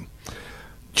 Interesting.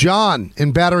 John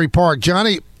in Battery Park.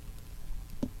 Johnny.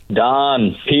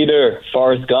 Don, Peter,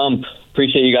 Forrest Gump.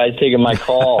 Appreciate you guys taking my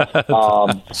call.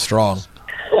 Strong.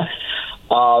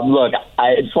 Look,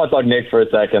 I just want to talk Nick for a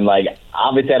second. Like,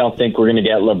 obviously, I don't think we're going to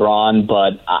get LeBron,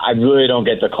 but I really don't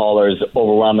get the callers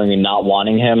overwhelmingly not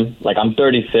wanting him. Like, I'm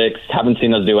 36, haven't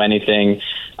seen us do anything.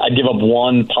 I'd give up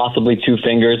one, possibly two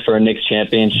fingers for a Knicks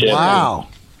championship. Wow.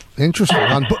 Interesting.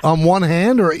 on one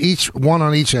hand or one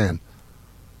on each hand?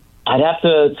 I'd have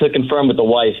to confirm with the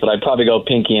wife, but I'd probably go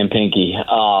pinky and pinky.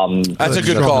 That's a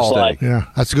good call. But, Yeah,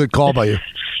 that's a good call by you.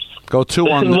 Go two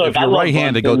on the, Look, if I you're love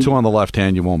right-handed, go Brunson. two on the left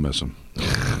hand. You won't miss them.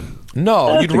 No,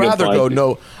 That's you'd a good rather point. go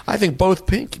no. I think both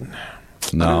pink.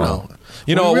 No.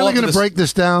 You know, Are we really we'll going to have break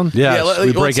this down? Yes, we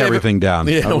let's break save it- everything down.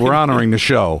 Yeah, We're honoring the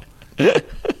show.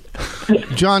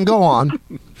 John, go on.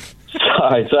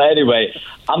 Sorry. So anyway,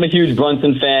 I'm a huge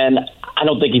Brunson fan. I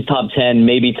don't think he's top 10,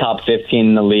 maybe top 15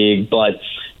 in the league, but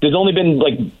there's only been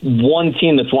like one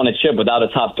team that's won a chip without a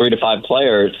top 3 to 5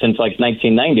 player since like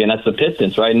 1990, and that's the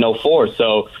Pistons, right? In 04.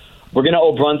 So we're going to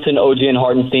owe Brunson, OG, and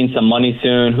Hartenstein some money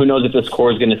soon. Who knows if this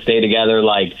core is going to stay together?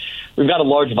 Like, we've got a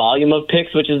large volume of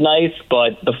picks, which is nice,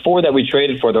 but the 4 that we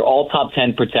traded for, they're all top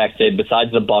 10 protected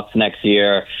besides the Bucks next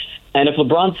year. And if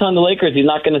LeBron's on the Lakers, he's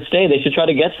not going to stay. They should try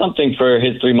to get something for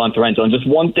his 3-month rental. And just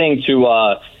one thing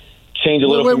to change a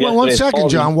little Wait, from one yesterday's second, call.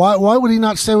 John. Why would he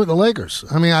not stay with the Lakers?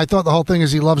 I mean, I thought the whole thing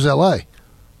is he loves L.A.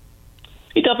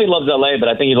 He definitely loves L.A., but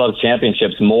I think he loves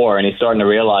championships more, and he's starting to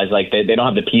realize like they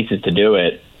don't have the pieces to do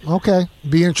it. Okay.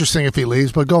 Be interesting if he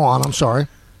leaves, but go on. I'm sorry.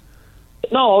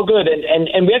 No, all good.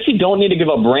 And we actually don't need to give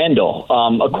up Randall.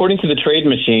 According to the trade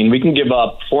machine, we can give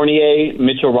up Fournier,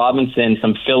 Mitchell Robinson,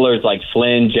 some fillers like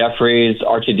Flynn, Jeffries,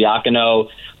 Arcidiacono,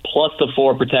 plus the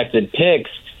 4 protected picks.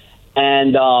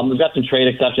 And we've got some trade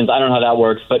exceptions. I don't know how that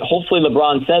works. But hopefully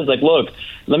LeBron says, like, look,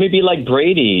 let me be like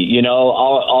Brady. You know,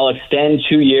 I'll extend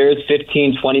 2 years,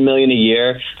 $15, $20 million a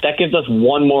year. That gives us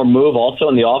one more move also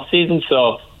in the offseason.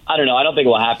 So I don't know. I don't think it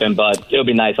will happen, but it'll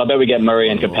be nice. I'll bet we get Murray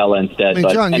and Capella instead. I mean,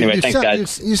 But John, anyway, you thanks, sound,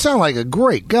 guys. you sound like a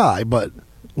great guy, but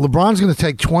LeBron's going to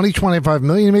take $20, $25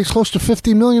 million. He makes close to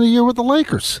 $50 million a year with the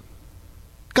Lakers.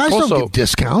 Guys Also- don't give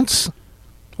discounts.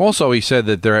 Also, he said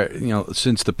that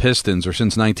since the Pistons or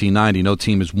since 1990, no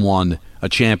team has won a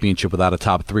championship without a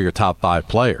top 3 or top 5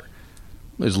 player.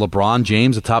 Is LeBron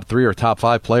James a top 3 or top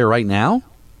 5 player right now?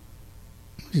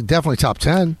 He's definitely top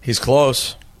 10. He's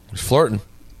close. He's flirting.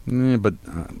 But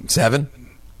 7,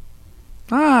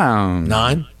 9.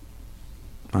 I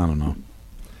don't know.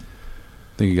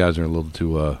 I think you guys are a little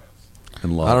too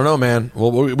in love. I don't know, man.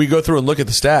 Well, we go through and look at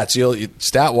the stats.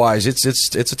 Stat wise, it's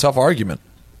a tough argument.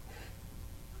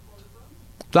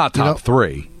 Not top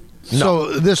 3.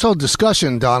 So this whole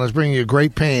discussion, Don, is bringing you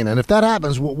great pain. And if that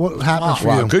happens, what happens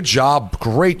for you? Good job.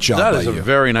 Great job. That by is a you.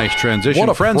 very nice transition. What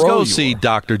a Friends, pro go you see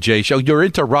Dr. J. Shaw. You're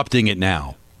interrupting it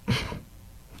now.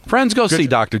 Friends, go see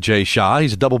Dr. J. Shaw.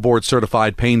 He's a double board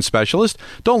certified pain specialist.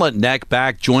 Don't let neck,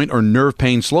 back, joint, or nerve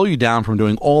pain slow you down from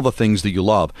doing all the things that you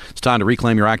love. It's time to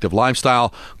reclaim your active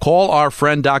lifestyle. Call our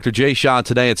friend Dr. J. Shaw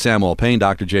today at Samuel Pain.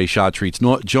 Dr. J. Shaw treats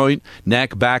joint,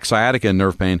 neck, back, sciatica, and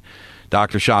nerve pain.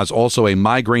 Dr. Shaw is also a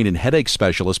migraine and headache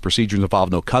specialist. Procedures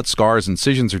involve no cuts, scars,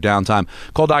 incisions, or downtime.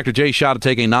 Call Dr. J. Shaw to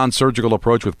take a non-surgical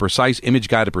approach with precise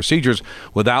image-guided procedures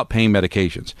without pain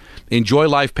medications. Enjoy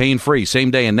life pain-free.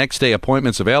 Same-day and next-day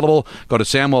appointments available. Go to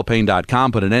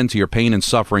SamuelPain.com. Put an end to your pain and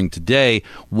suffering today.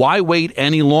 Why wait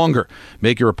any longer?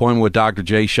 Make your appointment with Dr.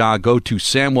 J. Shaw. Go to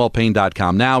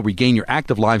SamuelPain.com now. Regain your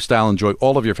active lifestyle. Enjoy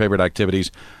all of your favorite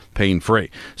activities. pain-free.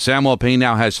 Samuel Payne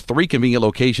now has 3 convenient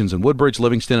locations in Woodbridge,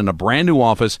 Livingston, and a brand new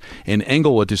office in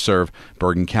Englewood to serve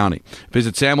Bergen County.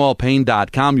 Visit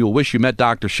SamuelPayne.com. You'll wish you met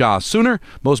Dr. Shah sooner.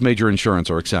 Most major insurance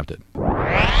are accepted.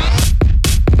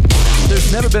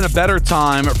 There's never been a better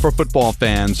time for football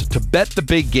fans to bet the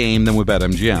big game than with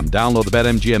BetMGM. Download the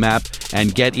BetMGM app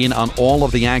and get in on all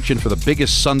of the action for the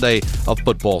biggest Sunday of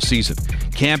football season.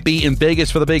 Can't be in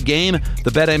Vegas for the big game?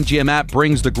 The BetMGM app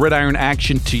brings the gridiron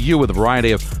action to you with a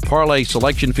variety of parlay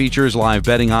selection features, live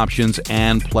betting options,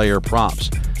 and player props.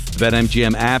 The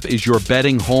BetMGM app is your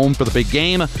betting home for the big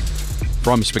game.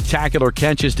 From spectacular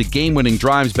catches to game-winning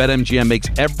drives, BetMGM makes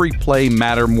every play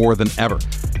matter more than ever.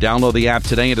 Download the app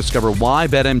today and discover why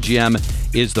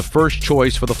BetMGM is the first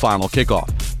choice for the final kickoff.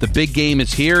 The big game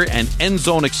is here, and end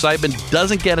zone excitement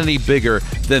doesn't get any bigger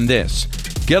than this.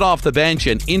 Get off the bench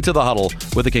and into the huddle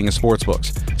with the king of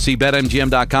sportsbooks. See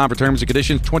BetMGM.com for terms and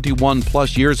conditions. 21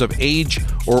 plus years of age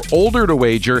or older to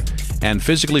wager, and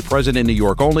physically present in New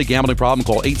York only. Gambling problem?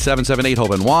 Call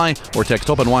 877-8-HOPE-NY or text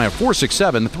HOPE-NY at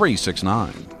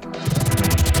 467-369.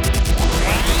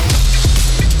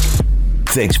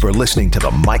 Thanks for listening to the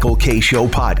Michael K. Show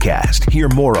podcast. Hear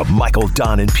more of Michael,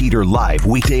 Don, and Peter live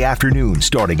weekday afternoon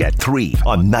starting at 3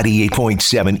 on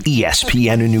 98.7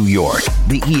 ESPN in New York,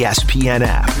 the ESPN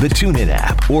app, the TuneIn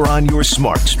app, or on your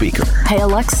smart speaker. Hey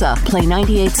Alexa, play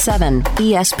 98.7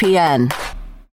 ESPN.